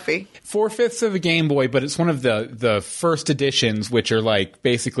drinking coffee. 4/5 of a Game Boy, but it's one of the first editions, which are like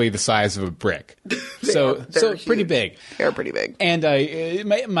basically the size of a brick. So pretty big. They're pretty big. And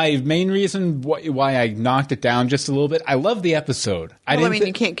my main reason why I knocked it down just a little bit, I love the episode.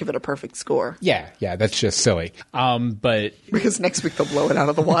 You can't give it a perfect score. Yeah, that's just silly. But because next week they'll blow it out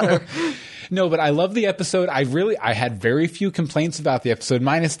of the water. No, but I love the episode. I had very few complaints about the episode,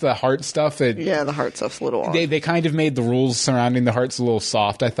 minus the heart stuff. The heart stuff's a little odd. They kind of made the rules surrounding the hearts a little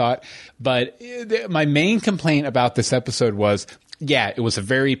soft, I thought. But my main complaint about this episode was, it was a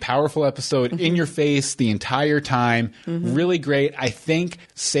very powerful episode, in your face the entire time. Really great. I think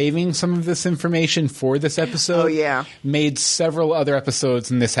saving some of this information for this episode made several other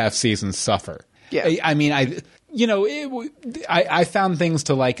episodes in this half season suffer. Yeah. I mean, I found things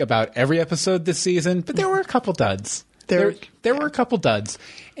to like about every episode this season, but there were a couple duds. There were a couple duds.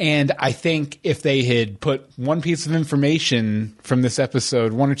 And I think if they had put one piece of information from this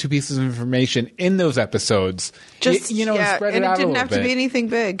episode, 1 or 2 pieces of information in those episodes, and spread it out a little bit. And it didn't have to be anything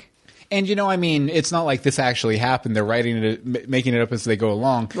big. And, it's not like this actually happened. They're writing it, making it up as they go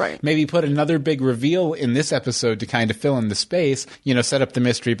along. Right. Maybe put another big reveal in this episode to kind of fill in the space, set up the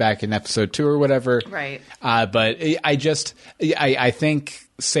mystery back in episode 2 or whatever. Right. But I think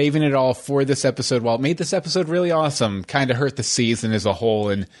saving it all for this episode, while it made this episode really awesome, kind of hurt the season as a whole.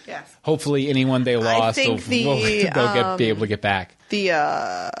 And hopefully anyone they lost they'll be able to get back. They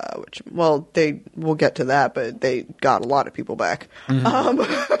will get to that, but they got a lot of people back.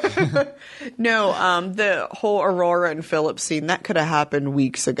 The whole Aurora and Philip scene, that could have happened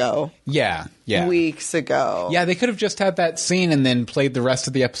weeks ago. Yeah. Weeks ago. Yeah, they could have just had that scene and then played the rest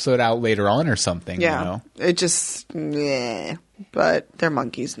of the episode out later on or something. Yeah. It just, but they're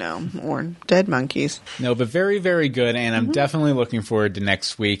monkeys now, or dead monkeys. No, but very, very good, and I'm definitely looking forward to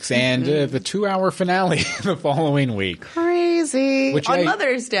next week's and the 2-hour finale the following week. Crazy. On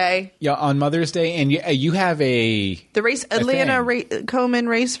Mother's Day. Yeah, on Mother's Day, and you have the race, Atlanta Komen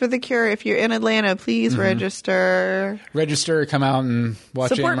Race for the Cure. If you're in Atlanta, please register. Come out and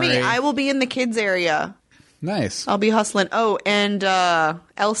watch it. Support me. I will be in the kids area. Nice. I'll be hustling. Oh, and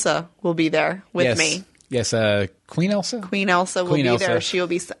Elsa will be there with me. Yes, Queen Elsa? Queen Elsa will be there. She will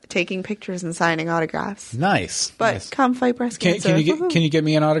be taking pictures and signing autographs. Nice. But come fight breast cancer. Can you get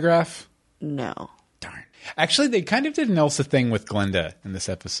me an autograph? No. Darn. Actually, they kind of did an Elsa thing with Glenda in this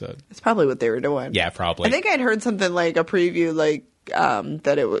episode. That's probably what they were doing. Yeah, probably. I think I'd heard something like a preview,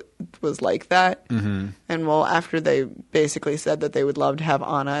 that it was like that. And after they basically said that they would love to have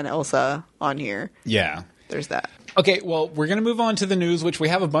Anna and Elsa on here. Yeah. There's that. Okay, well, we're going to move on to the news, which we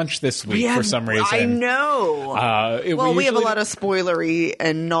have a bunch this week for some reason. I know. We have a lot of spoilery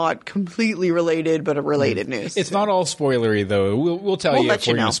and not completely related, but a related news. It's not all spoilery, though. We'll tell you if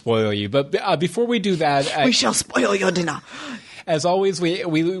we're going to spoil you. But before we do that... we shall spoil your dinner. as always, we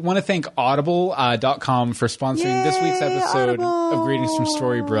want to thank Audible.com for sponsoring this week's episode of Greetings from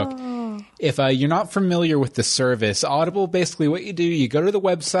Storybrooke. If you're not familiar with the service, Audible, basically what you do, you go to the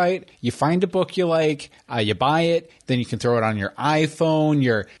website, you find a book you like, you buy it, then you can throw it on your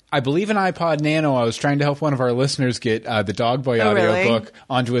iPhone, I believe an iPod Nano. I was trying to help one of our listeners get the Dog Boy audiobook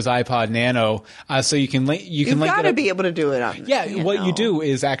onto his iPod Nano, so you can link You've got to be able to do it on. What you do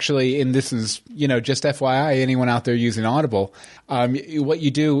is actually, and this is just FYI, anyone out there using Audible, what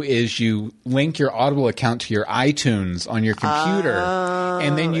you do is you link your Audible account to your iTunes on your computer,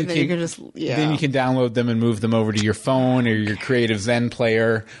 and then you can download them and move them over to your phone or your Creative Zen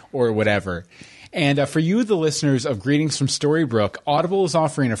player or whatever. And for you, the listeners of Greetings from Storybrooke, Audible is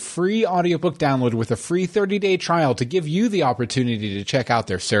offering a free audiobook download with a free 30-day trial to give you the opportunity to check out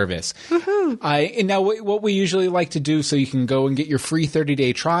their service. And now what we usually like to do so you can go and get your free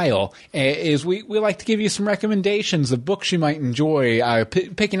 30-day trial is we like to give you some recommendations of books you might enjoy,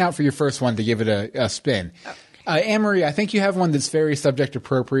 picking out for your first one to give it a spin. Anne-Marie, I think you have one that's very subject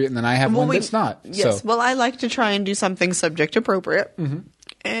appropriate, and then I have one that's not. Yes, well, I like to try and do something subject appropriate. Mm-hmm.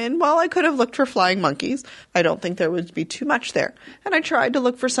 And while I could have looked for flying monkeys, I don't think there would be too much there. And I tried to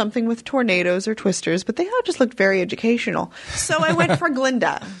look for something with tornadoes or twisters, but they all just looked very educational. So I went for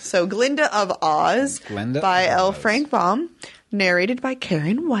Glinda. So Glinda of Oz by L. Frank Baum, narrated by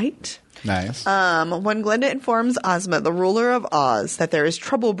Karen White. Nice. When Glinda informs Ozma, the ruler of Oz, that there is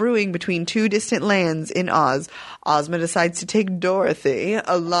trouble brewing between two distant lands in Oz, Ozma decides to take Dorothy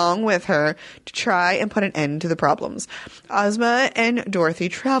along with her to try and put an end to the problems. Ozma and Dorothy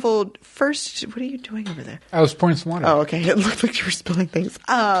traveled first. What are you doing over there? I was pouring some water. Oh, okay. It looked like you were spilling things.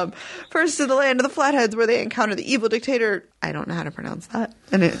 First to the land of the Flatheads, where they encounter the evil dictator. I don't know how to pronounce that,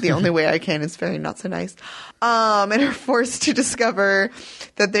 and the only way I can is very not so nice. And are forced to discover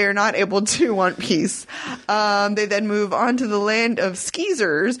that they are not able to want peace. They then move on to the land of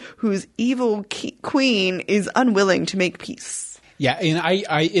Skeezers, whose evil queen is unwilling to make peace. Yeah, and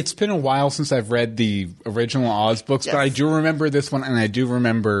it's been a while since I've read the original Oz books, but I do remember this one, and I do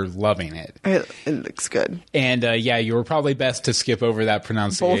remember loving it. It looks good. And you were probably best to skip over that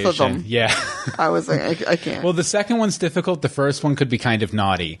pronunciation. Both of them. Yeah. I was like, I can't. Well, the second one's difficult. The first one could be kind of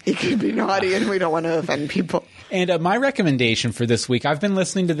naughty. It could be naughty, and we don't want to offend people. And my recommendation for this week, I've been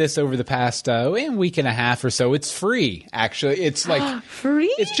listening to this over the past week and a half or so. It's free, actually. It's like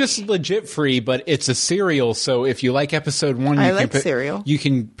free? It's just legit free, but it's a serial. So if you like episode 1, cereal. You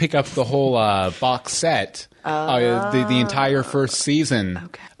can pick up the whole box set, the entire first season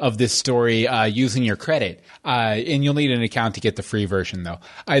of this story using your credit. And you'll need an account to get the free version, though.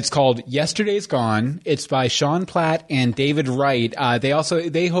 It's called Yesterday's Gone. It's by Sean Platt and David Wright. They also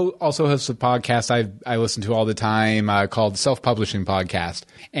host a podcast I listen to all the time called Self Publishing Podcast.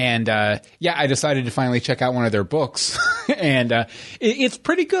 And I decided to finally check out one of their books, and it's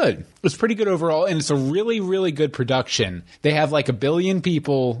pretty good. It's pretty good overall, and it's a really, really good production. They have like 1 billion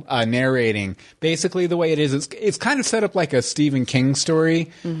people narrating. Basically, the way it is, it's kind of set up like a Stephen King story,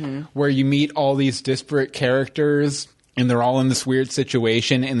 where you meet all these disparate characters, and they're all in this weird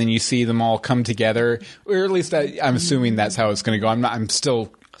situation, and then you see them all come together. Or at least I'm assuming that's how it's going to go. I'm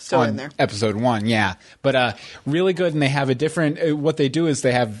still on in there. Episode 1, yeah. But really good, and they have a different... what they do is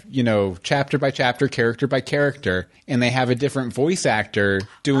they have, chapter by chapter, character by character, and they have a different voice actor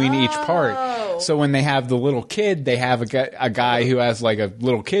doing each part. So when they have the little kid, they have a guy who has like a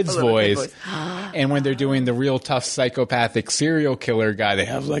little kid's voice. And when they're doing the real tough psychopathic serial killer guy, they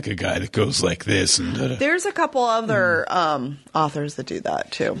have like a guy that goes like this. And there's a couple other authors that do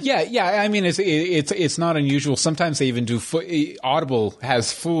that too. Yeah. I mean, it's not unusual. Sometimes they even do... Audible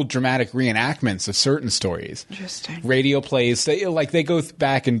has full dramatic reenactments of certain stories. Interesting. Radio plays. They go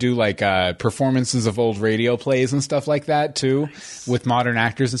back and do like performances of old radio plays and stuff like that too, with modern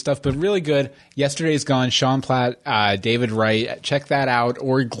actors and stuff. But really good. Yesterday's Gone, Sean Platt, David Wright. Check that out.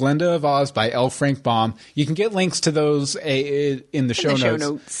 Or Glinda of Oz by L. Frank Baum. You can get links to those in the show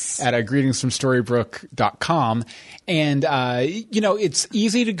notes at greetingsfromstorybrooke.com. And it's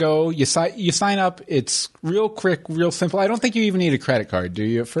easy to go. You sign up. It's real quick, real simple. I don't think you even need a credit card, do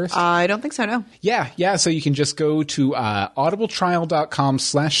you, at first? I don't think so, no. Yeah. So you can just go to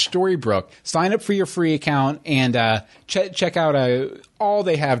audibletrial.com/Storybrooke, sign up for your free account, and check out all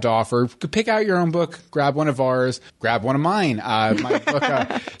they have to offer. Pick out your own book, grab one of ours, grab one of mine. My book,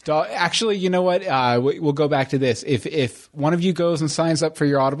 actually, you know what? We'll go back to this. If one of you goes and signs up for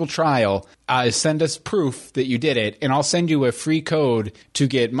your Audible trial, send us proof that you did it, and I'll send you a free code to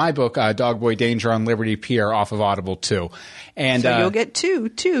get my book, Dog Boy Danger on Liberty Pier, off of Audible too. And so you'll get two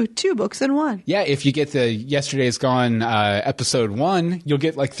books in one. Yeah, if you get the Yesterday's Gone episode 1, you'll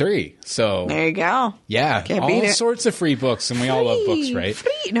get like 3. So there you go. Yeah, Can't all beat it. Sorts of free books, and we all love books, right?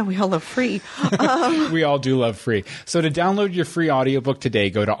 Free. No, we all love free. We all do love free. So to download your free audiobook today,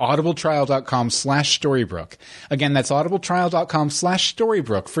 go to audibletrial.com/Storybrooke. Again, that's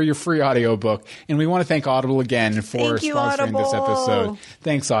audibletrial.com/Storybrooke for your free audiobook. And we want to thank Audible again for Thank you, sponsoring this Audible. episode.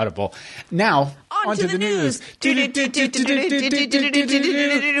 Thanks, Audible. Now, on to the news.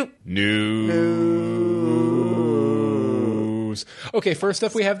 News. Okay, first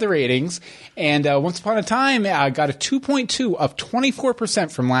up we have the ratings. And Once Upon a Time got a 2.2, up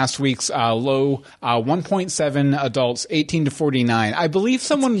 24% from last week's low 1.7 adults 18 to 49. I believe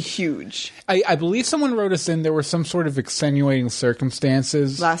someone Huge. I believe someone wrote us in there were some sort of extenuating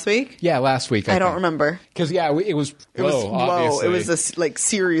circumstances. Last week? Yeah, last week. I don't remember. Because, it was It low, was low. obviously. It was a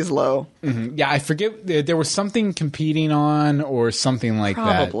series low. Yeah, I forget. There was something competing on or something like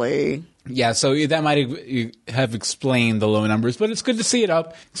that. Probably. Yeah, so that might have explained the low numbers, but it's good to see it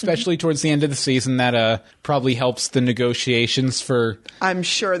up, especially towards the end of the season. That probably helps the negotiations for. I'm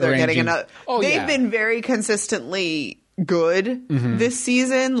sure they're getting arranging- another. Oh, They've yeah. been very consistently good this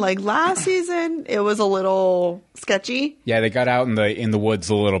season. Like last season, it was a little sketchy. Yeah, they got out in the woods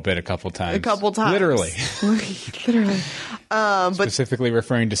a little bit a couple times. Literally. Specifically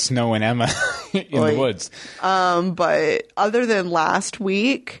referring to Snow and Emma in the woods. But other than last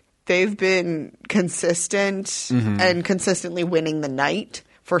week, they've been consistent and consistently winning the night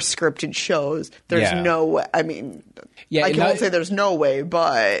for scripted shows. There's Yeah. no way. I mean, Yeah, I won't say there's no way,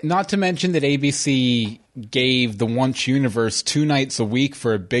 but Not to mention that ABC gave the Once universe 2 nights a week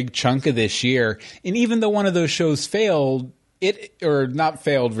for a big chunk of this year. And even though one of those shows failed, or not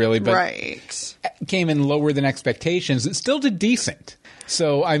failed really, but right. came in lower than expectations, it still did decent.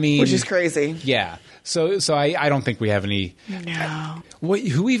 So, I mean... Which is crazy. Yeah. So I don't think we have any... No.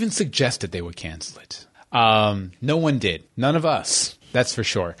 Who even suggested they would cancel it? No one did. None of us. That's for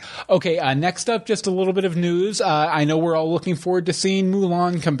sure. Okay, next up, just a little bit of news. I know we're all looking forward to seeing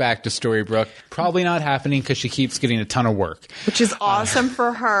Mulan come back to Storybrooke. Probably not happening because she keeps getting a ton of work. Which is awesome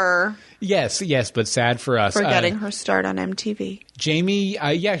for her. Yes, but sad for us. For getting her start on MTV. Jamie,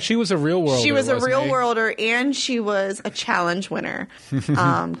 she was a real worlder. She was a wasn't real she? worlder, and she was a challenge winner.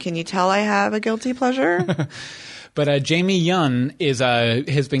 Can you tell I have a guilty pleasure? But Jamie Yun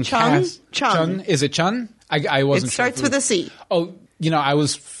has been cast. Chun. Is it Chun? I wasn't It sure. starts with a C. Oh, I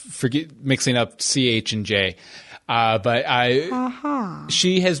was mixing up CH and J. But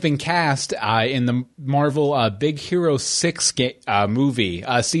she has been cast in the Marvel Big Hero 6 movie,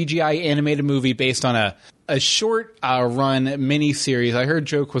 a CGI animated movie based on a short run miniseries. I heard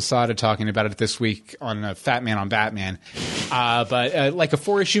Joe Quesada talking about it this week on Fat Man on Batman. But like a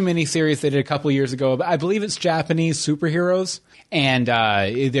 4-issue miniseries they did a couple years ago. I believe it's Japanese superheroes. And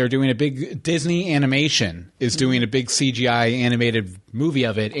they're doing a big Disney Animation is doing a big CGI animated movie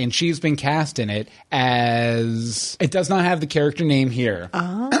of it, and she's been cast in it as it does not have the character name here,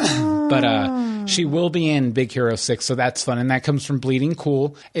 but she will be in Big Hero 6, so that's fun, and that comes from Bleeding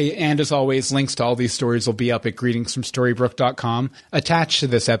Cool. And as always, links to all these stories will be up at greetingsfromstorybrooke.com attached to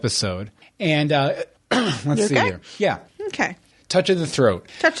this episode. And let's see here, yeah. Okay. Touch of the Throat.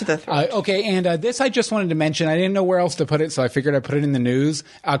 Touch of the Throat. Okay, and this I just wanted to mention. I didn't know where else to put it, so I figured I'd put it in the news.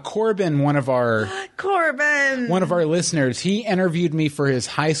 Corbin, one of our listeners, he interviewed me for his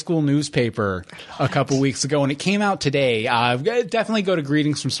high school newspaper a couple weeks ago, and it came out today. Definitely go to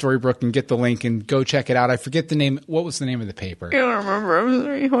Greetings from Storybrooke and get the link and go check it out. I forget the name. What was the name of the paper? I don't remember. I'm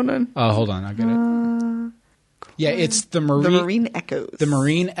sorry. Hold on. Hold on. I'll get it. Yeah, it's the Marine Echoes. The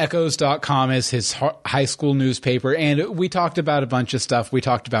MarineEchoes.com is his high school newspaper, and we talked about a bunch of stuff. We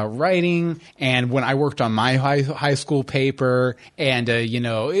talked about writing, and when I worked on my high school paper, and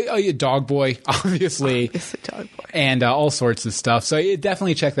Dog Boy, obviously Dog Boy, and all sorts of stuff. So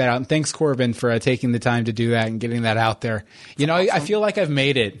definitely check that out. And thanks, Corbin, for taking the time to do that and getting that out there. Awesome. I feel like I've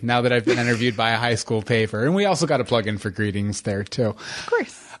made it now that I've been interviewed by a high school paper, and we also got a plug in for Greetings there too. Of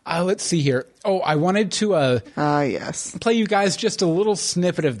course. Let's see here. Oh, I wanted to play you guys just a little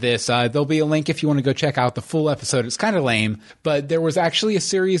snippet of this. There'll be a link if you want to go check out the full episode. It's kind of lame, but there was actually a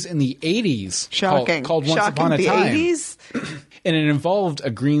series in the 80s called Once Upon a Time. The 80s? and it involved a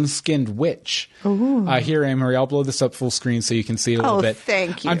green-skinned witch. Here, Anne-Marie, I'll blow this up full screen so you can see a little bit.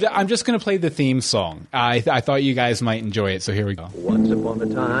 Thank you. I'm just going to play the theme song. I thought you guys might enjoy it, so here we go. Once upon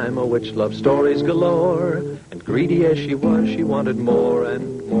a time, a witch loved stories galore, and greedy as she was, she wanted more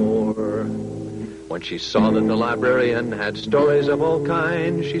and more. When she saw that the librarian had stories of all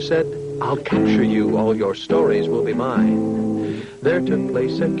kinds, she said, I'll capture you, all your stories will be mine. There took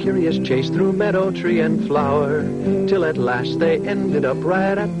place a curious chase through meadow, tree, and flower, till at last they ended up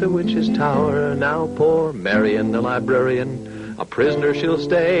right at the witch's tower. Now poor Marian, the librarian, a prisoner she'll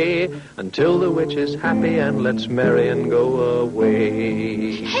stay, until the witch is happy and lets Marian go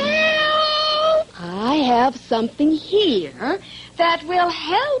away. Help! I have something here that will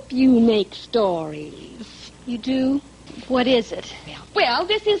help you make stories. You do? What is it? Well,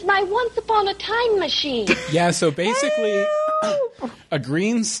 this is my Once Upon a Time machine. Yeah, so basically, a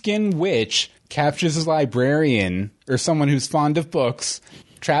green-skinned witch captures a librarian or someone who's fond of books,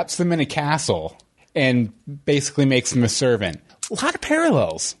 traps them in a castle, and basically makes them a servant. A lot of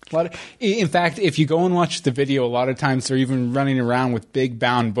parallels. In fact, if you go and watch the video, a lot of times they're even running around with big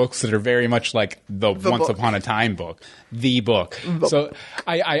bound books that are very much like the Once Upon a Time book. The book. So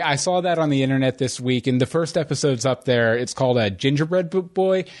I saw that on the internet this week, and the first episode's up there. It's called Gingerbread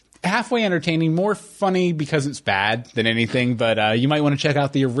Boy. Halfway entertaining, more funny because it's bad than anything, but you might want to check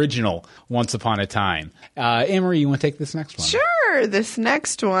out the original Once Upon a Time. Anne-Marie, you want to take this next one? Sure. This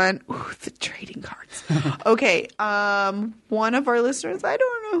next one. Ooh, the trading cards. Okay. One of our listeners, I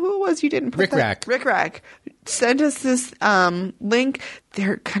don't know who it was. You didn't put Rick Rack sent us this link.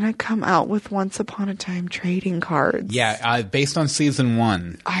 They're going to come out with Once Upon a Time trading cards. Yeah, based on season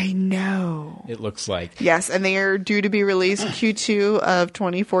 1. I know. It looks like. Yes, and they are due to be released Q2 of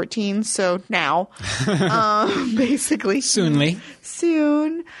 2014, so now. Basically. Soonly.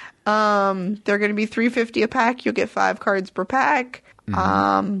 Soon. They're going to be $3.50 a pack. You'll get 5 cards per pack.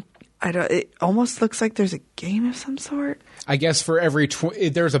 It almost looks like there's a game of some sort. I guess for every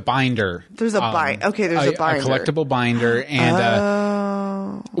there's a binder. There's a binder. Okay, there's a binder. A collectible binder,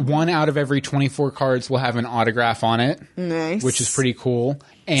 and 1 out of every 24 cards will have an autograph on it. Nice. Which is pretty cool.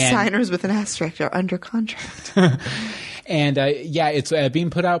 And signers with an asterisk are under contract. And it's being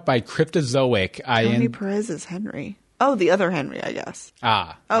put out by Cryptozoic. Tony Perez is Henry. Oh, the other Henry, I guess.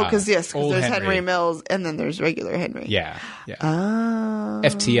 Because there's Henry Mills, and then there's regular Henry. Yeah. Oh.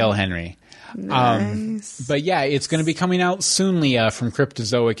 FTL Henry. Nice. But yeah, it's going to be coming out soonly from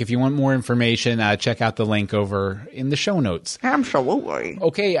Cryptozoic. If you want more information, check out the link over in the show notes. Absolutely.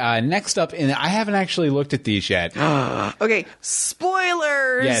 Okay, next up, and I haven't actually looked at these yet. Okay,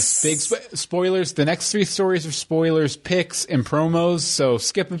 spoilers. Yes, big spoilers. The next 3 stories are spoilers, picks, and promos. So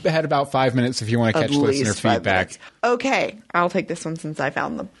skip ahead about 5 minutes if you want to catch listener feedback. Okay, I'll take this one since I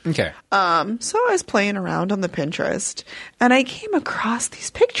found them. Okay. So I was playing around on the Pinterest, and I came across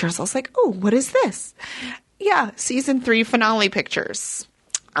these pictures. I was like, oh, what is this? Yeah, season 3 finale pictures.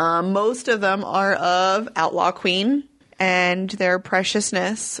 Most of them are of Outlaw Queen and their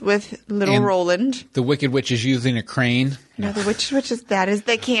preciousness with little Roland. The Wicked Witch is using a crane. No, the Wicked Witch is that is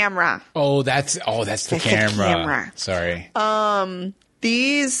the camera. That's the camera. Sorry.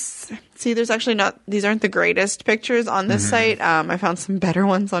 These there's actually these aren't the greatest pictures on this site. I found some better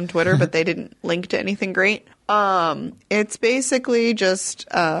ones on Twitter, but they didn't link to anything great. It's basically just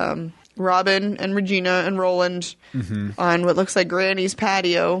Robin and Regina and Roland on what looks like Granny's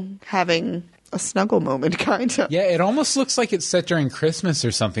patio having a snuggle moment, kind of. Yeah, it almost looks like it's set during Christmas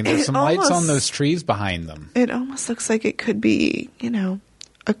or something. There's some lights on those trees behind them. It almost looks like it could be,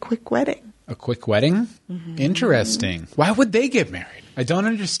 a quick wedding. A quick wedding? Interesting. Why would they get married? I don't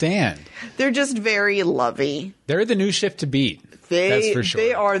understand. They're just very lovey. They're the new ship to beat. That's for sure.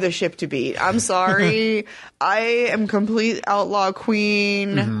 They are the ship to beat. I'm sorry. I am complete Outlaw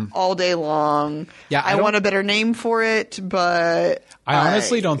Queen all day long. Yeah, I want a better name for it, but I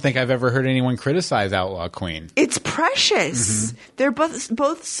honestly don't think I've ever heard anyone criticize Outlaw Queen. It's precious. They're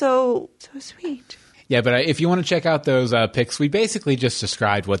both so sweet. Yeah, but if you want to check out those pics, we basically just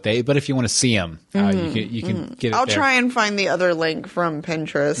described what but if you want to see them, you can get it I'll there. try and find the other link from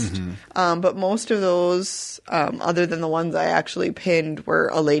Pinterest. But most of those, other than the ones I actually pinned, were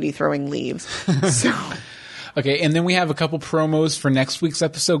a lady throwing leaves. So... Okay, and then we have a couple promos for next week's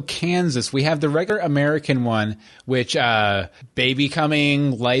episode, Kansas. We have the regular American one, which baby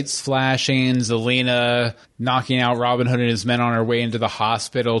coming, lights flashing, Zelena knocking out Robin Hood and his men on her way into the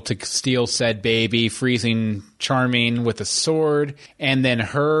hospital to steal said baby, freezing Charming with a sword, and then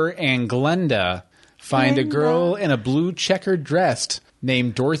her and Glenda find a girl in a blue checkered dress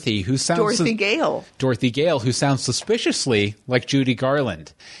named Dorothy, who sounds Dorothy Gale, who sounds suspiciously like Judy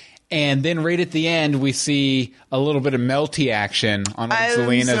Garland. And then right at the end, we see a little bit of melty action on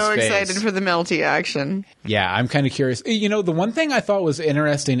Zelina's face. I'm so excited for the melty action. Yeah, I'm kind of curious. You know, the one thing I thought was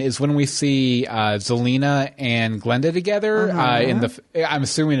interesting is when we see Zelina and Glenda together I'm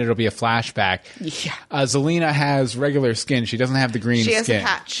assuming it'll be a flashback. Yeah. Zelina has regular skin. She doesn't have the green skin. She has a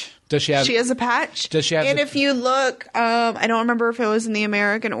patch. Does she have? She has a patch. Does she have? And if you look, I don't remember if it was in the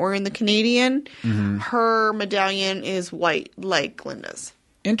American or in the Canadian. Her medallion is white, like Glenda's.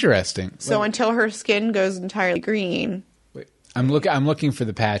 Interesting. So until her skin goes entirely green. Wait, I'm looking for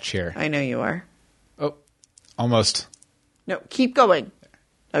the patch here. I know you are. Oh, almost. No, keep going.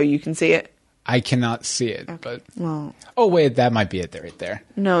 Oh, you can see it? I cannot see it, but well, oh wait, that might be it right there.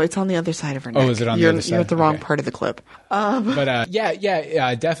 No, it's on the other side of her neck. Oh, is it on the other side? You're at the wrong Okay. part of the clip. But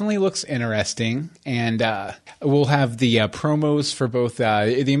yeah, definitely looks interesting, and we'll have the promos for both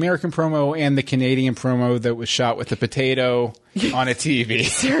the American promo and the Canadian promo that was shot with the potato on a TV.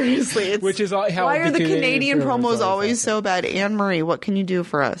 Seriously, it's, which is how why are the Canadian promos promos always so bad? Anne Marie, what can you do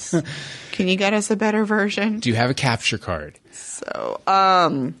for us? Can you get us a better version? Do you have a capture card? So,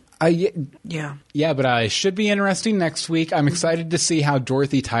 Yeah, but it should be interesting next week. I'm excited to see how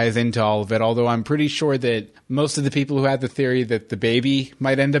Dorothy ties into all of it, although I'm pretty sure that most of the people who had the theory that the baby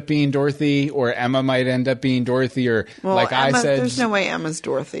might end up being Dorothy or Emma might end up being Dorothy or like Emma, I said... there's no way Emma's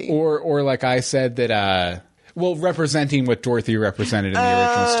Dorothy. Or like I said that... representing what Dorothy represented in the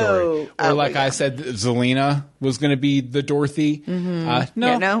original story. Or like I said, Zelina was going to be the Dorothy. No,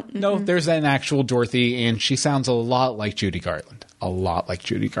 there's an actual Dorothy, and she sounds a lot like Judy Garland. A lot like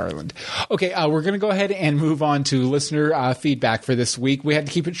Judy Garland. Okay, we're going to go ahead and move on to listener feedback for this week. We had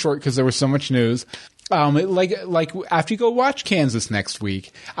to keep it short because there was so much news. Like after you go watch Kansas next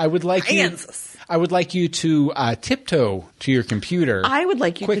week, I would like you to tiptoe to your computer. I would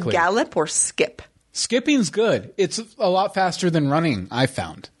like you to gallop or skip. Skipping's good. It's a lot faster than running, I've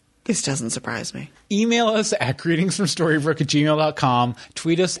found. This doesn't surprise me. Email us at greetingsfromstorybrook@gmail.com.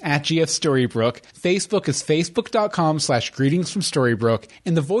 Tweet us at GFStorybrook. Facebook is facebook.com/greetingsfromstorybrook.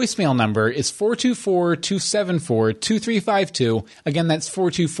 And the voicemail number is 424-274-2352. Again, that's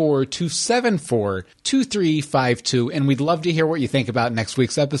 424-274-2352. And we'd love to hear what you think about next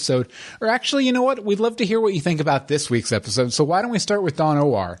week's episode. Or actually, you know what? We'd love to hear what you think about this week's episode. So why don't we start with Dawn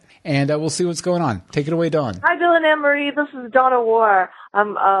O'War? And we'll see what's going on. Take it away, Dawn. Hi, Bill and Anne-Marie. This is Dawn O'War.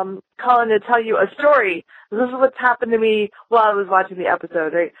 I'm calling to tell you a story. This is what's happened to me while I was watching the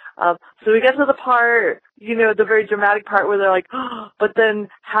episode, right? So we get to the part, the very dramatic part where they're like, oh, but then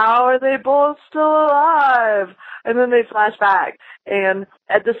how are they both still alive? And then they flash back. And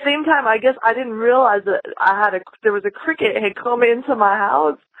at the same time, I guess I didn't realize that there was a cricket had come into my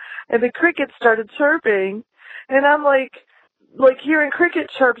house, and the cricket started chirping. And I'm like hearing cricket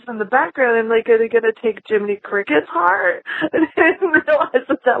chirps in the background, and are they going to take Jiminy Cricket's heart? And I didn't realize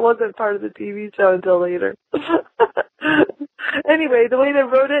that wasn't part of the TV show until later. Anyway, the way they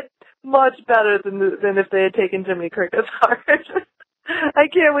wrote it, much better than if they had taken Jiminy Cricket's heart. I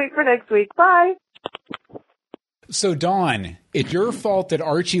can't wait for next week. Bye. So, Dawn, it's your fault that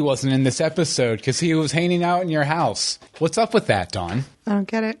Archie wasn't in this episode because he was hanging out in your house. What's up with that, Dawn? I don't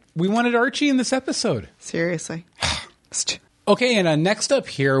get it. We wanted Archie in this episode. Seriously. Okay, and next up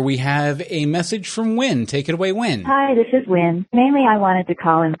here, we have a message from Wynn. Take it away, Wynn. Hi, this is Wynn. Mainly, I wanted to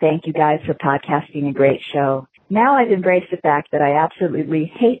call and thank you guys for podcasting a great show. Now I've embraced the fact that I absolutely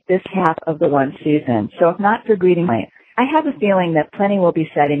hate this half of the one season, so if not for greeting me, I have a feeling that plenty will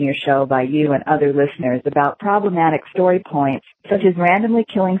be said in your show by you and other listeners about problematic story points, such as randomly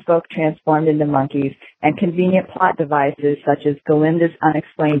killing folk transformed into monkeys and convenient plot devices such as Galinda's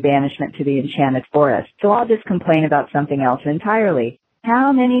unexplained banishment to the Enchanted Forest. So I'll just complain about something else entirely.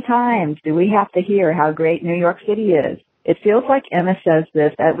 How many times do we have to hear how great New York City is? It feels like Emma says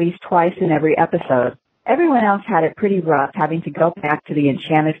this at least twice in every episode. Everyone else had it pretty rough having to go back to the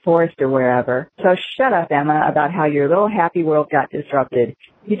Enchanted Forest or wherever. So shut up, Emma, about how your little happy world got disrupted.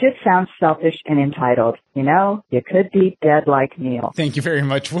 You just sound selfish and entitled. You could be dead like Neil. Thank you very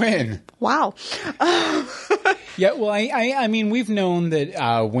much, Wynn. Wow. Yeah, well, I mean, we've known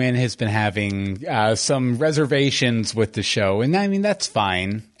that Wynn has been having some reservations with the show, and I mean, that's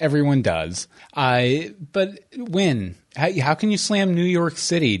fine. Everyone does. But Wynn, how can you slam New York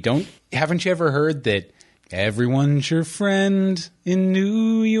City? Haven't you ever heard that everyone's your friend in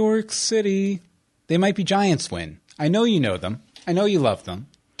New York City? They might be giants, Wynn. I know you know them. I know you love them.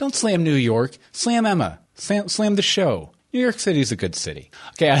 Don't slam New York. Slam Emma. Slam the show. New York City's a good city.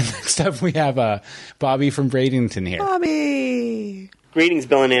 Okay, next up we have Bobby from Bradenton here. Bobby! Greetings,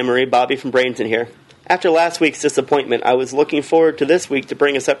 Bill and Anne-Marie. Bobby from Bradenton here. After last week's disappointment, I was looking forward to this week to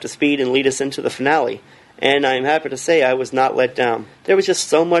bring us up to speed and lead us into the finale. and I am happy to say I was not let down. There was just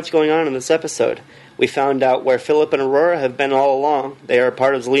so much going on in this episode. We found out where Philip and Aurora have been all along. They are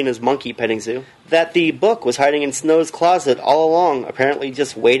part of Zelina's monkey petting zoo. That the book was hiding in Snow's closet all along, apparently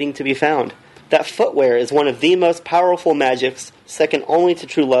just waiting to be found. That footwear is one of the most powerful magics, second only to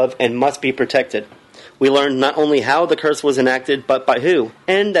true love, and must be protected. We learned not only how the curse was enacted, but by who,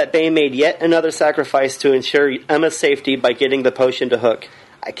 and that Bay made yet another sacrifice to ensure Emma's safety by getting the potion to Hook.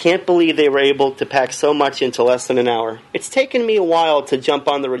 I can't believe they were able to pack so much into less than an hour. It's taken me a while to jump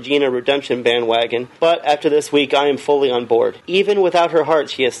on the Regina redemption bandwagon, but after this week I am fully on board. Even without her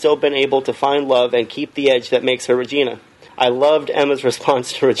heart, she has still been able to find love and keep the edge that makes her Regina. I loved Emma's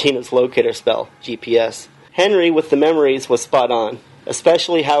response to Regina's locator spell, GPS. Henry, with the memories, was spot on,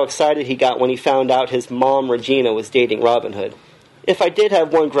 especially how excited he got when he found out his mom, Regina, was dating Robin Hood. If I did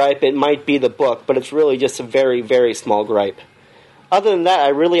have one gripe, it might be the book, but it's really just a very, very small gripe. Other than that, I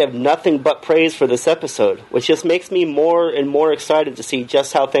really have nothing but praise for this episode, which just makes me more and more excited to see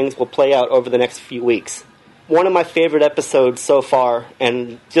just how things will play out over the next few weeks. One of my favorite episodes so far,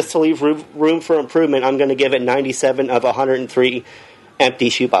 and just to leave room for improvement, I'm going to give it 97 of 103 empty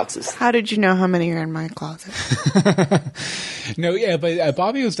shoeboxes. How did you know how many are in my closet? No, yeah, but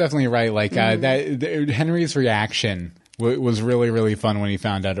Bobby was definitely right. Like Henry's reaction was really, really fun when he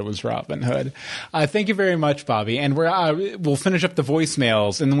found out it was Robin Hood. Thank you very much, Bobby. And we'll finish up the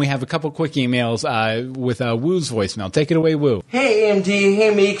voicemails, and then we have a couple quick emails with Woo's voicemail. Take it away, Woo. Hey, AMD.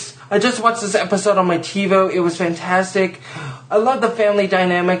 Hey, Meeks. I just watched this episode on my TiVo. It was fantastic. I love the family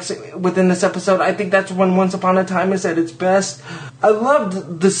dynamics within this episode. I think that's when Once Upon a Time is at its best. I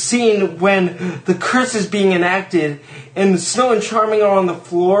loved the scene when the curse is being enacted and Snow and Charming are on the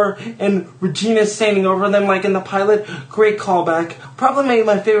floor and Regina's standing over them like in the pilot. Great callback. Probably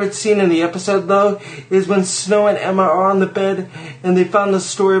my favorite scene in the episode, though, is when Snow and Emma are on the bed and they found the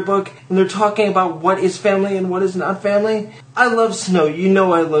storybook and they're talking about what is family and what is not family. I love Snow. You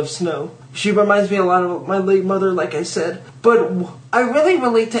know I love Snow. She reminds me a lot of my late mother, like I said. But I really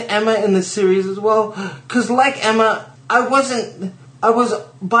relate to Emma in this series as well, because like Emma, I was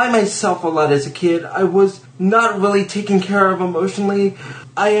by myself a lot as a kid. I was not really taken care of emotionally.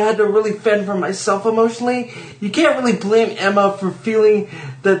 I had to really fend for myself emotionally. You can't really blame Emma for feeling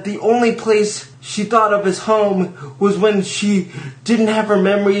that the only place she thought of as home was when she didn't have her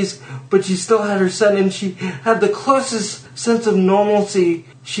memories, but she still had her son, and she had the closest sense of normalcy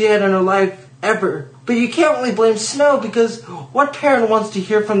she had in her life ever. But you can't really blame Snow, because what parent wants to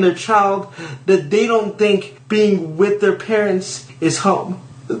hear from their child that they don't think being with their parents is home?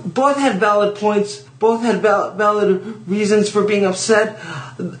 Both had valid points. Both had valid reasons for being upset.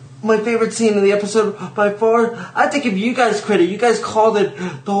 My favorite scene in the episode by far, I have to give you guys credit. You guys called it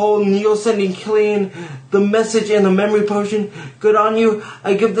the whole Neil sending Killian the message and the memory potion. Good on you.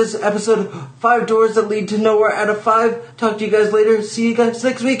 I give this episode 5 doors that lead to nowhere out of 5. Talk to you guys later. See you guys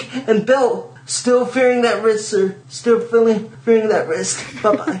next week. And Bill, still fearing that wrist, sir. Still fearing that wrist.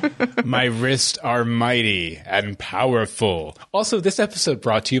 Bye-bye. My wrists are mighty and powerful. Also, this episode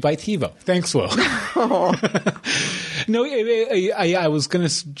brought to you by TiVo. Thanks, Will. No, I was going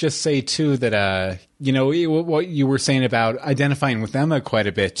to just say, too, that, what you were saying about identifying with Emma quite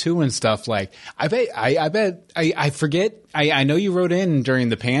a bit, too, and stuff. Like, I forget. I know you wrote in during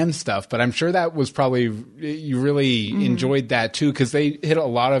the Pan stuff, but I'm sure that was probably, you really enjoyed that, too, because they hit a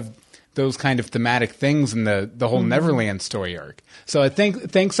lot of those kind of thematic things in the whole Neverland story arc. So I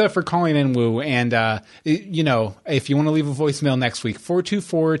thanks for calling in, Woo. And, if you want to leave a voicemail next week,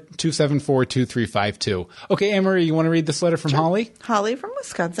 424-274-2352. Okay, Anne-Marie, you want to read this letter from Holly? Holly from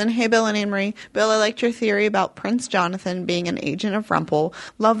Wisconsin. Hey, Bill and Anne-Marie. Bill, I liked your theory about Prince Jonathan being an agent of Rumple.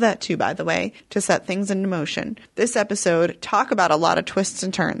 Love that too, by the way, to set things into motion. This episode, talk about a lot of twists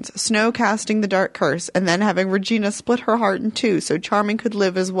and turns. Snow casting the dark curse and then having Regina split her heart in two so Charming could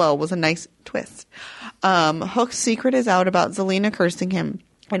live as well was a nice twist. Hook's secret is out about Zelina cursing him,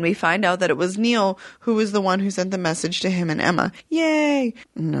 and we find out that it was Neil who was the one who sent the message to him and Emma. Yay!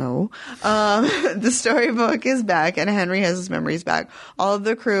 No. The storybook is back, and Henry has his memories back. All of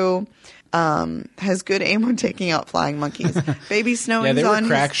the crew has good aim when taking out flying monkeys. Baby Snow they were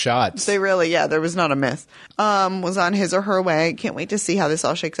crack shots. They really, there was not a miss. Was on his or her way. Can't wait to see how this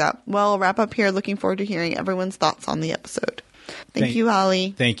all shakes out. Well, wrap up here. Looking forward to hearing everyone's thoughts on the episode. Thank you,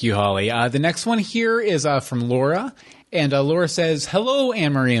 Holly. Thank you, Holly. The next one here is from Laura. And Laura says, hello,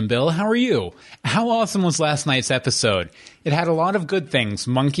 Anne-Marie and Bill. How are you? How awesome was last night's episode? It had a lot of good things.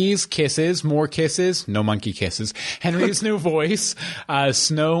 Monkeys, kisses, more kisses, no monkey kisses, Henry's new voice,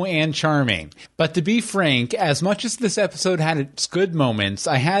 Snow, and Charming. But to be frank, as much as this episode had its good moments,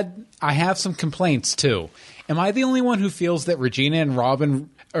 I have some complaints too. Am I the only one who feels that Regina and Robin,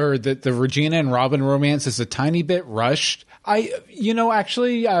 or that the Regina and Robin romance is a tiny bit rushed?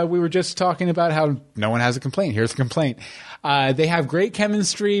 Actually, we were just talking about how no one has a complaint. Here's a complaint. They have great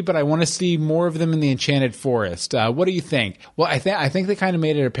chemistry, but I want to see more of them in the Enchanted Forest. What do you think? Well, I think they kind of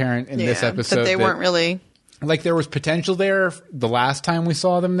made it apparent in this episode that they weren't really... Like, there was potential there the last time we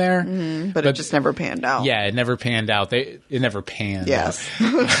saw them there. But it just never panned out. Yeah, it never panned out. It never panned Yes.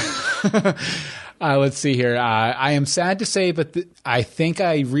 out. Let's see here. I am sad to say, but I think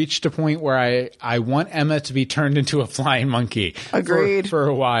I reached a point where I want Emma to be turned into a flying monkey. Agreed. For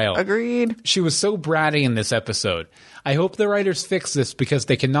a while. Agreed. She was so bratty in this episode. I hope the writers fix this because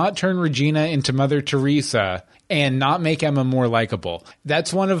they cannot turn Regina into Mother Teresa and not make Emma more likable.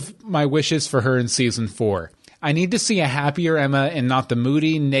 That's one of my wishes for her in season 4. I need to see a happier Emma and not the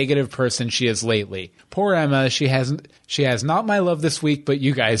moody, negative person she is lately. Poor Emma, she has not my love this week, but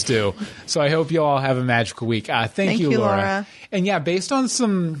you guys do. So I hope you all have a magical week. Thank you, Laura. And yeah, based on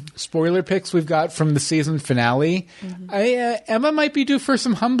some spoiler picks we've got from the season finale, Emma might be due for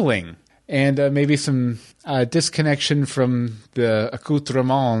some humbling. And maybe some disconnection from the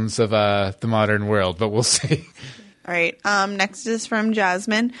accoutrements of the modern world, but we'll see. All right. Next is from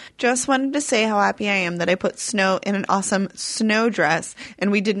Jasmine. Just wanted to say how happy I am that I put Snow in an awesome snow dress,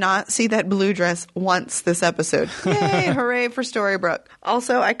 and we did not see that blue dress once this episode. Yay! Hooray for Storybrooke.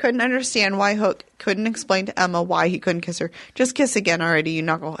 Also, I couldn't understand why Hook couldn't explain to Emma why he couldn't kiss her. Just kiss again already, you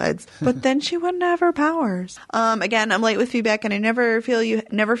knuckleheads. But then she wouldn't have her powers. Again, I'm late with feedback, and I never feel you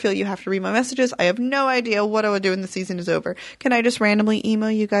have to read my messages. I have no idea what I would do when the season is over. Can I just randomly email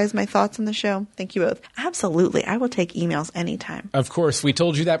you guys my thoughts on the show? Thank you both. Absolutely. I will take emails anytime. Of course, we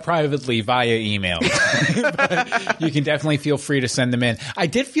told you that privately via email. But you can definitely feel free to send them in. I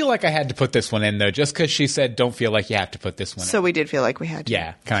did feel like I had to put this one in, though, just because she said don't feel like you have to put this one in. So we did feel like we had to.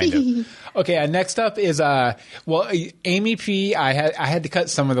 Yeah, kind of. Okay, next up is Amy P. I had to cut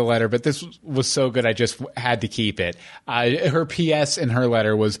some of the letter, but this was so good I just had to keep it. Her P.S. in her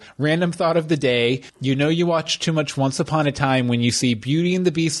letter was, random thought of the day. You know you watch too much Once Upon a Time when you see Beauty and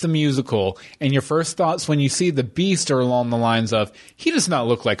the Beast the musical, and your first thoughts when you see the Beast are along the lines of, he does not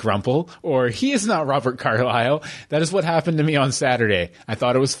look like Rumple, or he is not Robert Carlyle. That is what happened to me on Saturday. I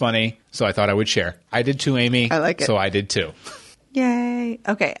thought it was funny, so I thought I would share. I did too, Amy. I like it. So I did too. Yay.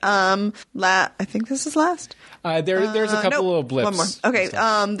 Okay. I think this is last. There's a couple little blips. One more. Okay.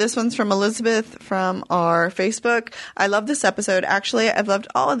 This one's from Elizabeth from our Facebook. I love this episode. Actually, I've loved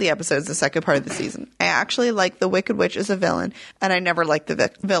all of the episodes the second part of the season. I actually like the Wicked Witch as a villain, and I never liked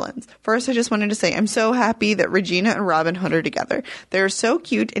the villains. First, I just wanted to say I'm so happy that Regina and Robin Hood are together. They're so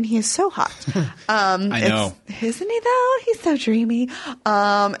cute, and he is so hot. I know. Isn't he, though? He's so dreamy.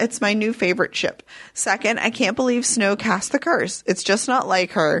 It's my new favorite ship. Second, I can't believe Snow cast the curse. It's just not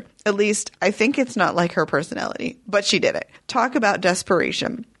like her. At least, I think it's not like her personality. But she did it. Talk about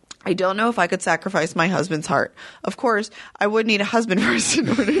desperation. I don't know if I could sacrifice my husband's heart. Of course, I would need a husband first in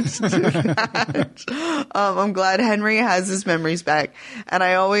order to do that. I'm glad Henry has his memories back. And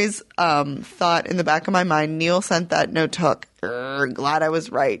I always thought in the back of my mind, Neil sent that note to Hook. Glad I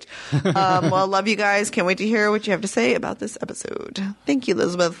was right. Well, love you guys. Can't wait to hear what you have to say about this episode. Thank you,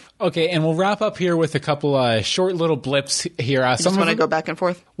 Elizabeth. Okay, and we'll wrap up here with a couple short little blips here. You just want to go back and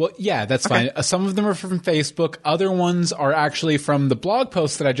forth? Well, yeah, that's fine. Some of them are from Facebook. Other ones are actually from the blog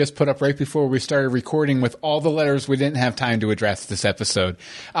post that I just put up right before we started recording with all the letters we didn't have time to address this episode,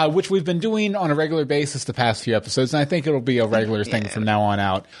 which we've been doing on a regular basis the past few episodes, and I think it'll be a regular thing from now on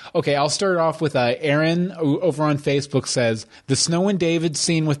out. Okay, I'll start off with Aaron over on Facebook says, the Snow and David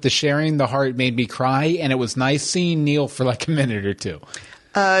scene with the sharing the heart made me cry, and it was nice seeing Neil for like a minute or two.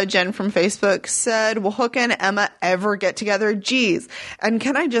 Jen from Facebook said, will Hook and Emma ever get together? Geez. And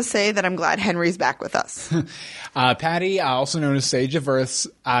can I just say that I'm glad Henry's back with us. Patty, also known as Sage of Earths,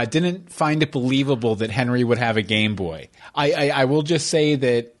 didn't find it believable that Henry would have a Game Boy. I will just say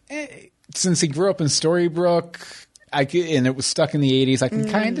that since he grew up in Storybrooke, and it was stuck in the 80s, I can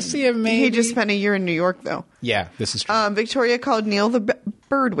kind of see him maybe. He just spent a year in New York, though. Yeah, this is true. Victoria called Neil the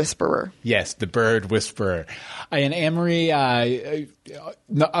Bird Whisperer. Yes, the Bird Whisperer. And Anne-Marie,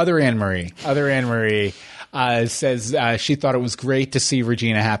 other Anne-Marie says she thought it was great to see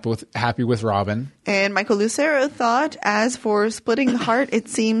Regina happy with Robin. And Michael Lucero thought, as for splitting the heart, it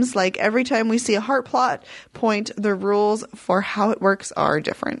seems like every time we see a heart plot point, the rules for how it works are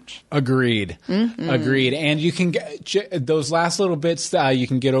different. Agreed. Mm-hmm. Agreed. And you can get those last little bits you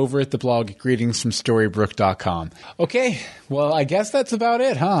can get over at the blog, greetingsfromstorybrooke.com. Okay, well, I guess that's about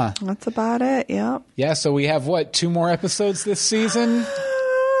it, huh? That's about it, yep. Yeah, so we have, 2 more episodes this season?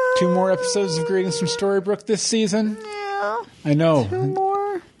 2 more episodes of Greetings from Storybrooke this season? Yeah. I know. 2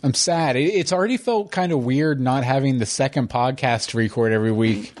 more. I'm sad. It's already felt kind of weird not having the second podcast to record every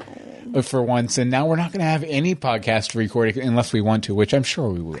week for once, and now we're not going to have any podcast to record unless we want to, which I'm sure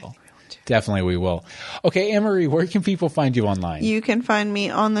we will. Definitely we will. Okay, Anne-Marie, where can people find you online? You can find me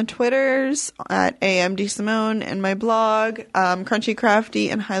on the Twitters at AMD Simone and my blog,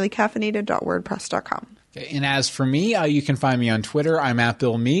 crunchycrafty and highlycaffeinated.wordpress.com. And as for me, you can find me on Twitter. I'm at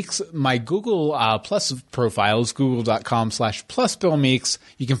Bill Meeks. My Google Plus profile is google.com/plusBillMeeks.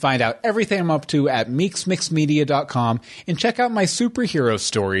 You can find out everything I'm up to at meeksmixmedia.com and check out my superhero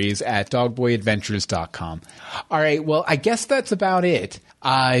stories at dogboyadventures.com. All right, well, I guess that's about it.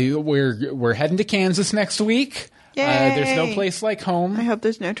 We're heading to Kansas next week. Yay! There's no place like home. I hope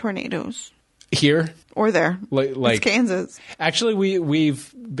there's no tornadoes. Here? Or there. It's Kansas. Actually,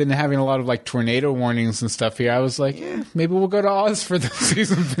 we've been having a lot of like tornado warnings and stuff here. I was like, maybe we'll go to Oz for the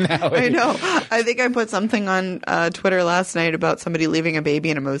season finale. I know. I think I put something on Twitter last night about somebody leaving a baby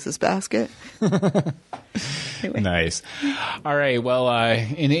in a Moses basket. Anyway. Nice. All right. Well,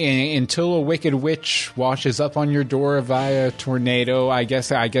 until a wicked witch washes up on your door via tornado, I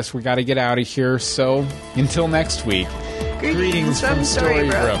guess we got to get out of here. So until next week, greetings from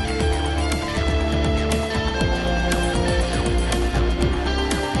Storybrooke.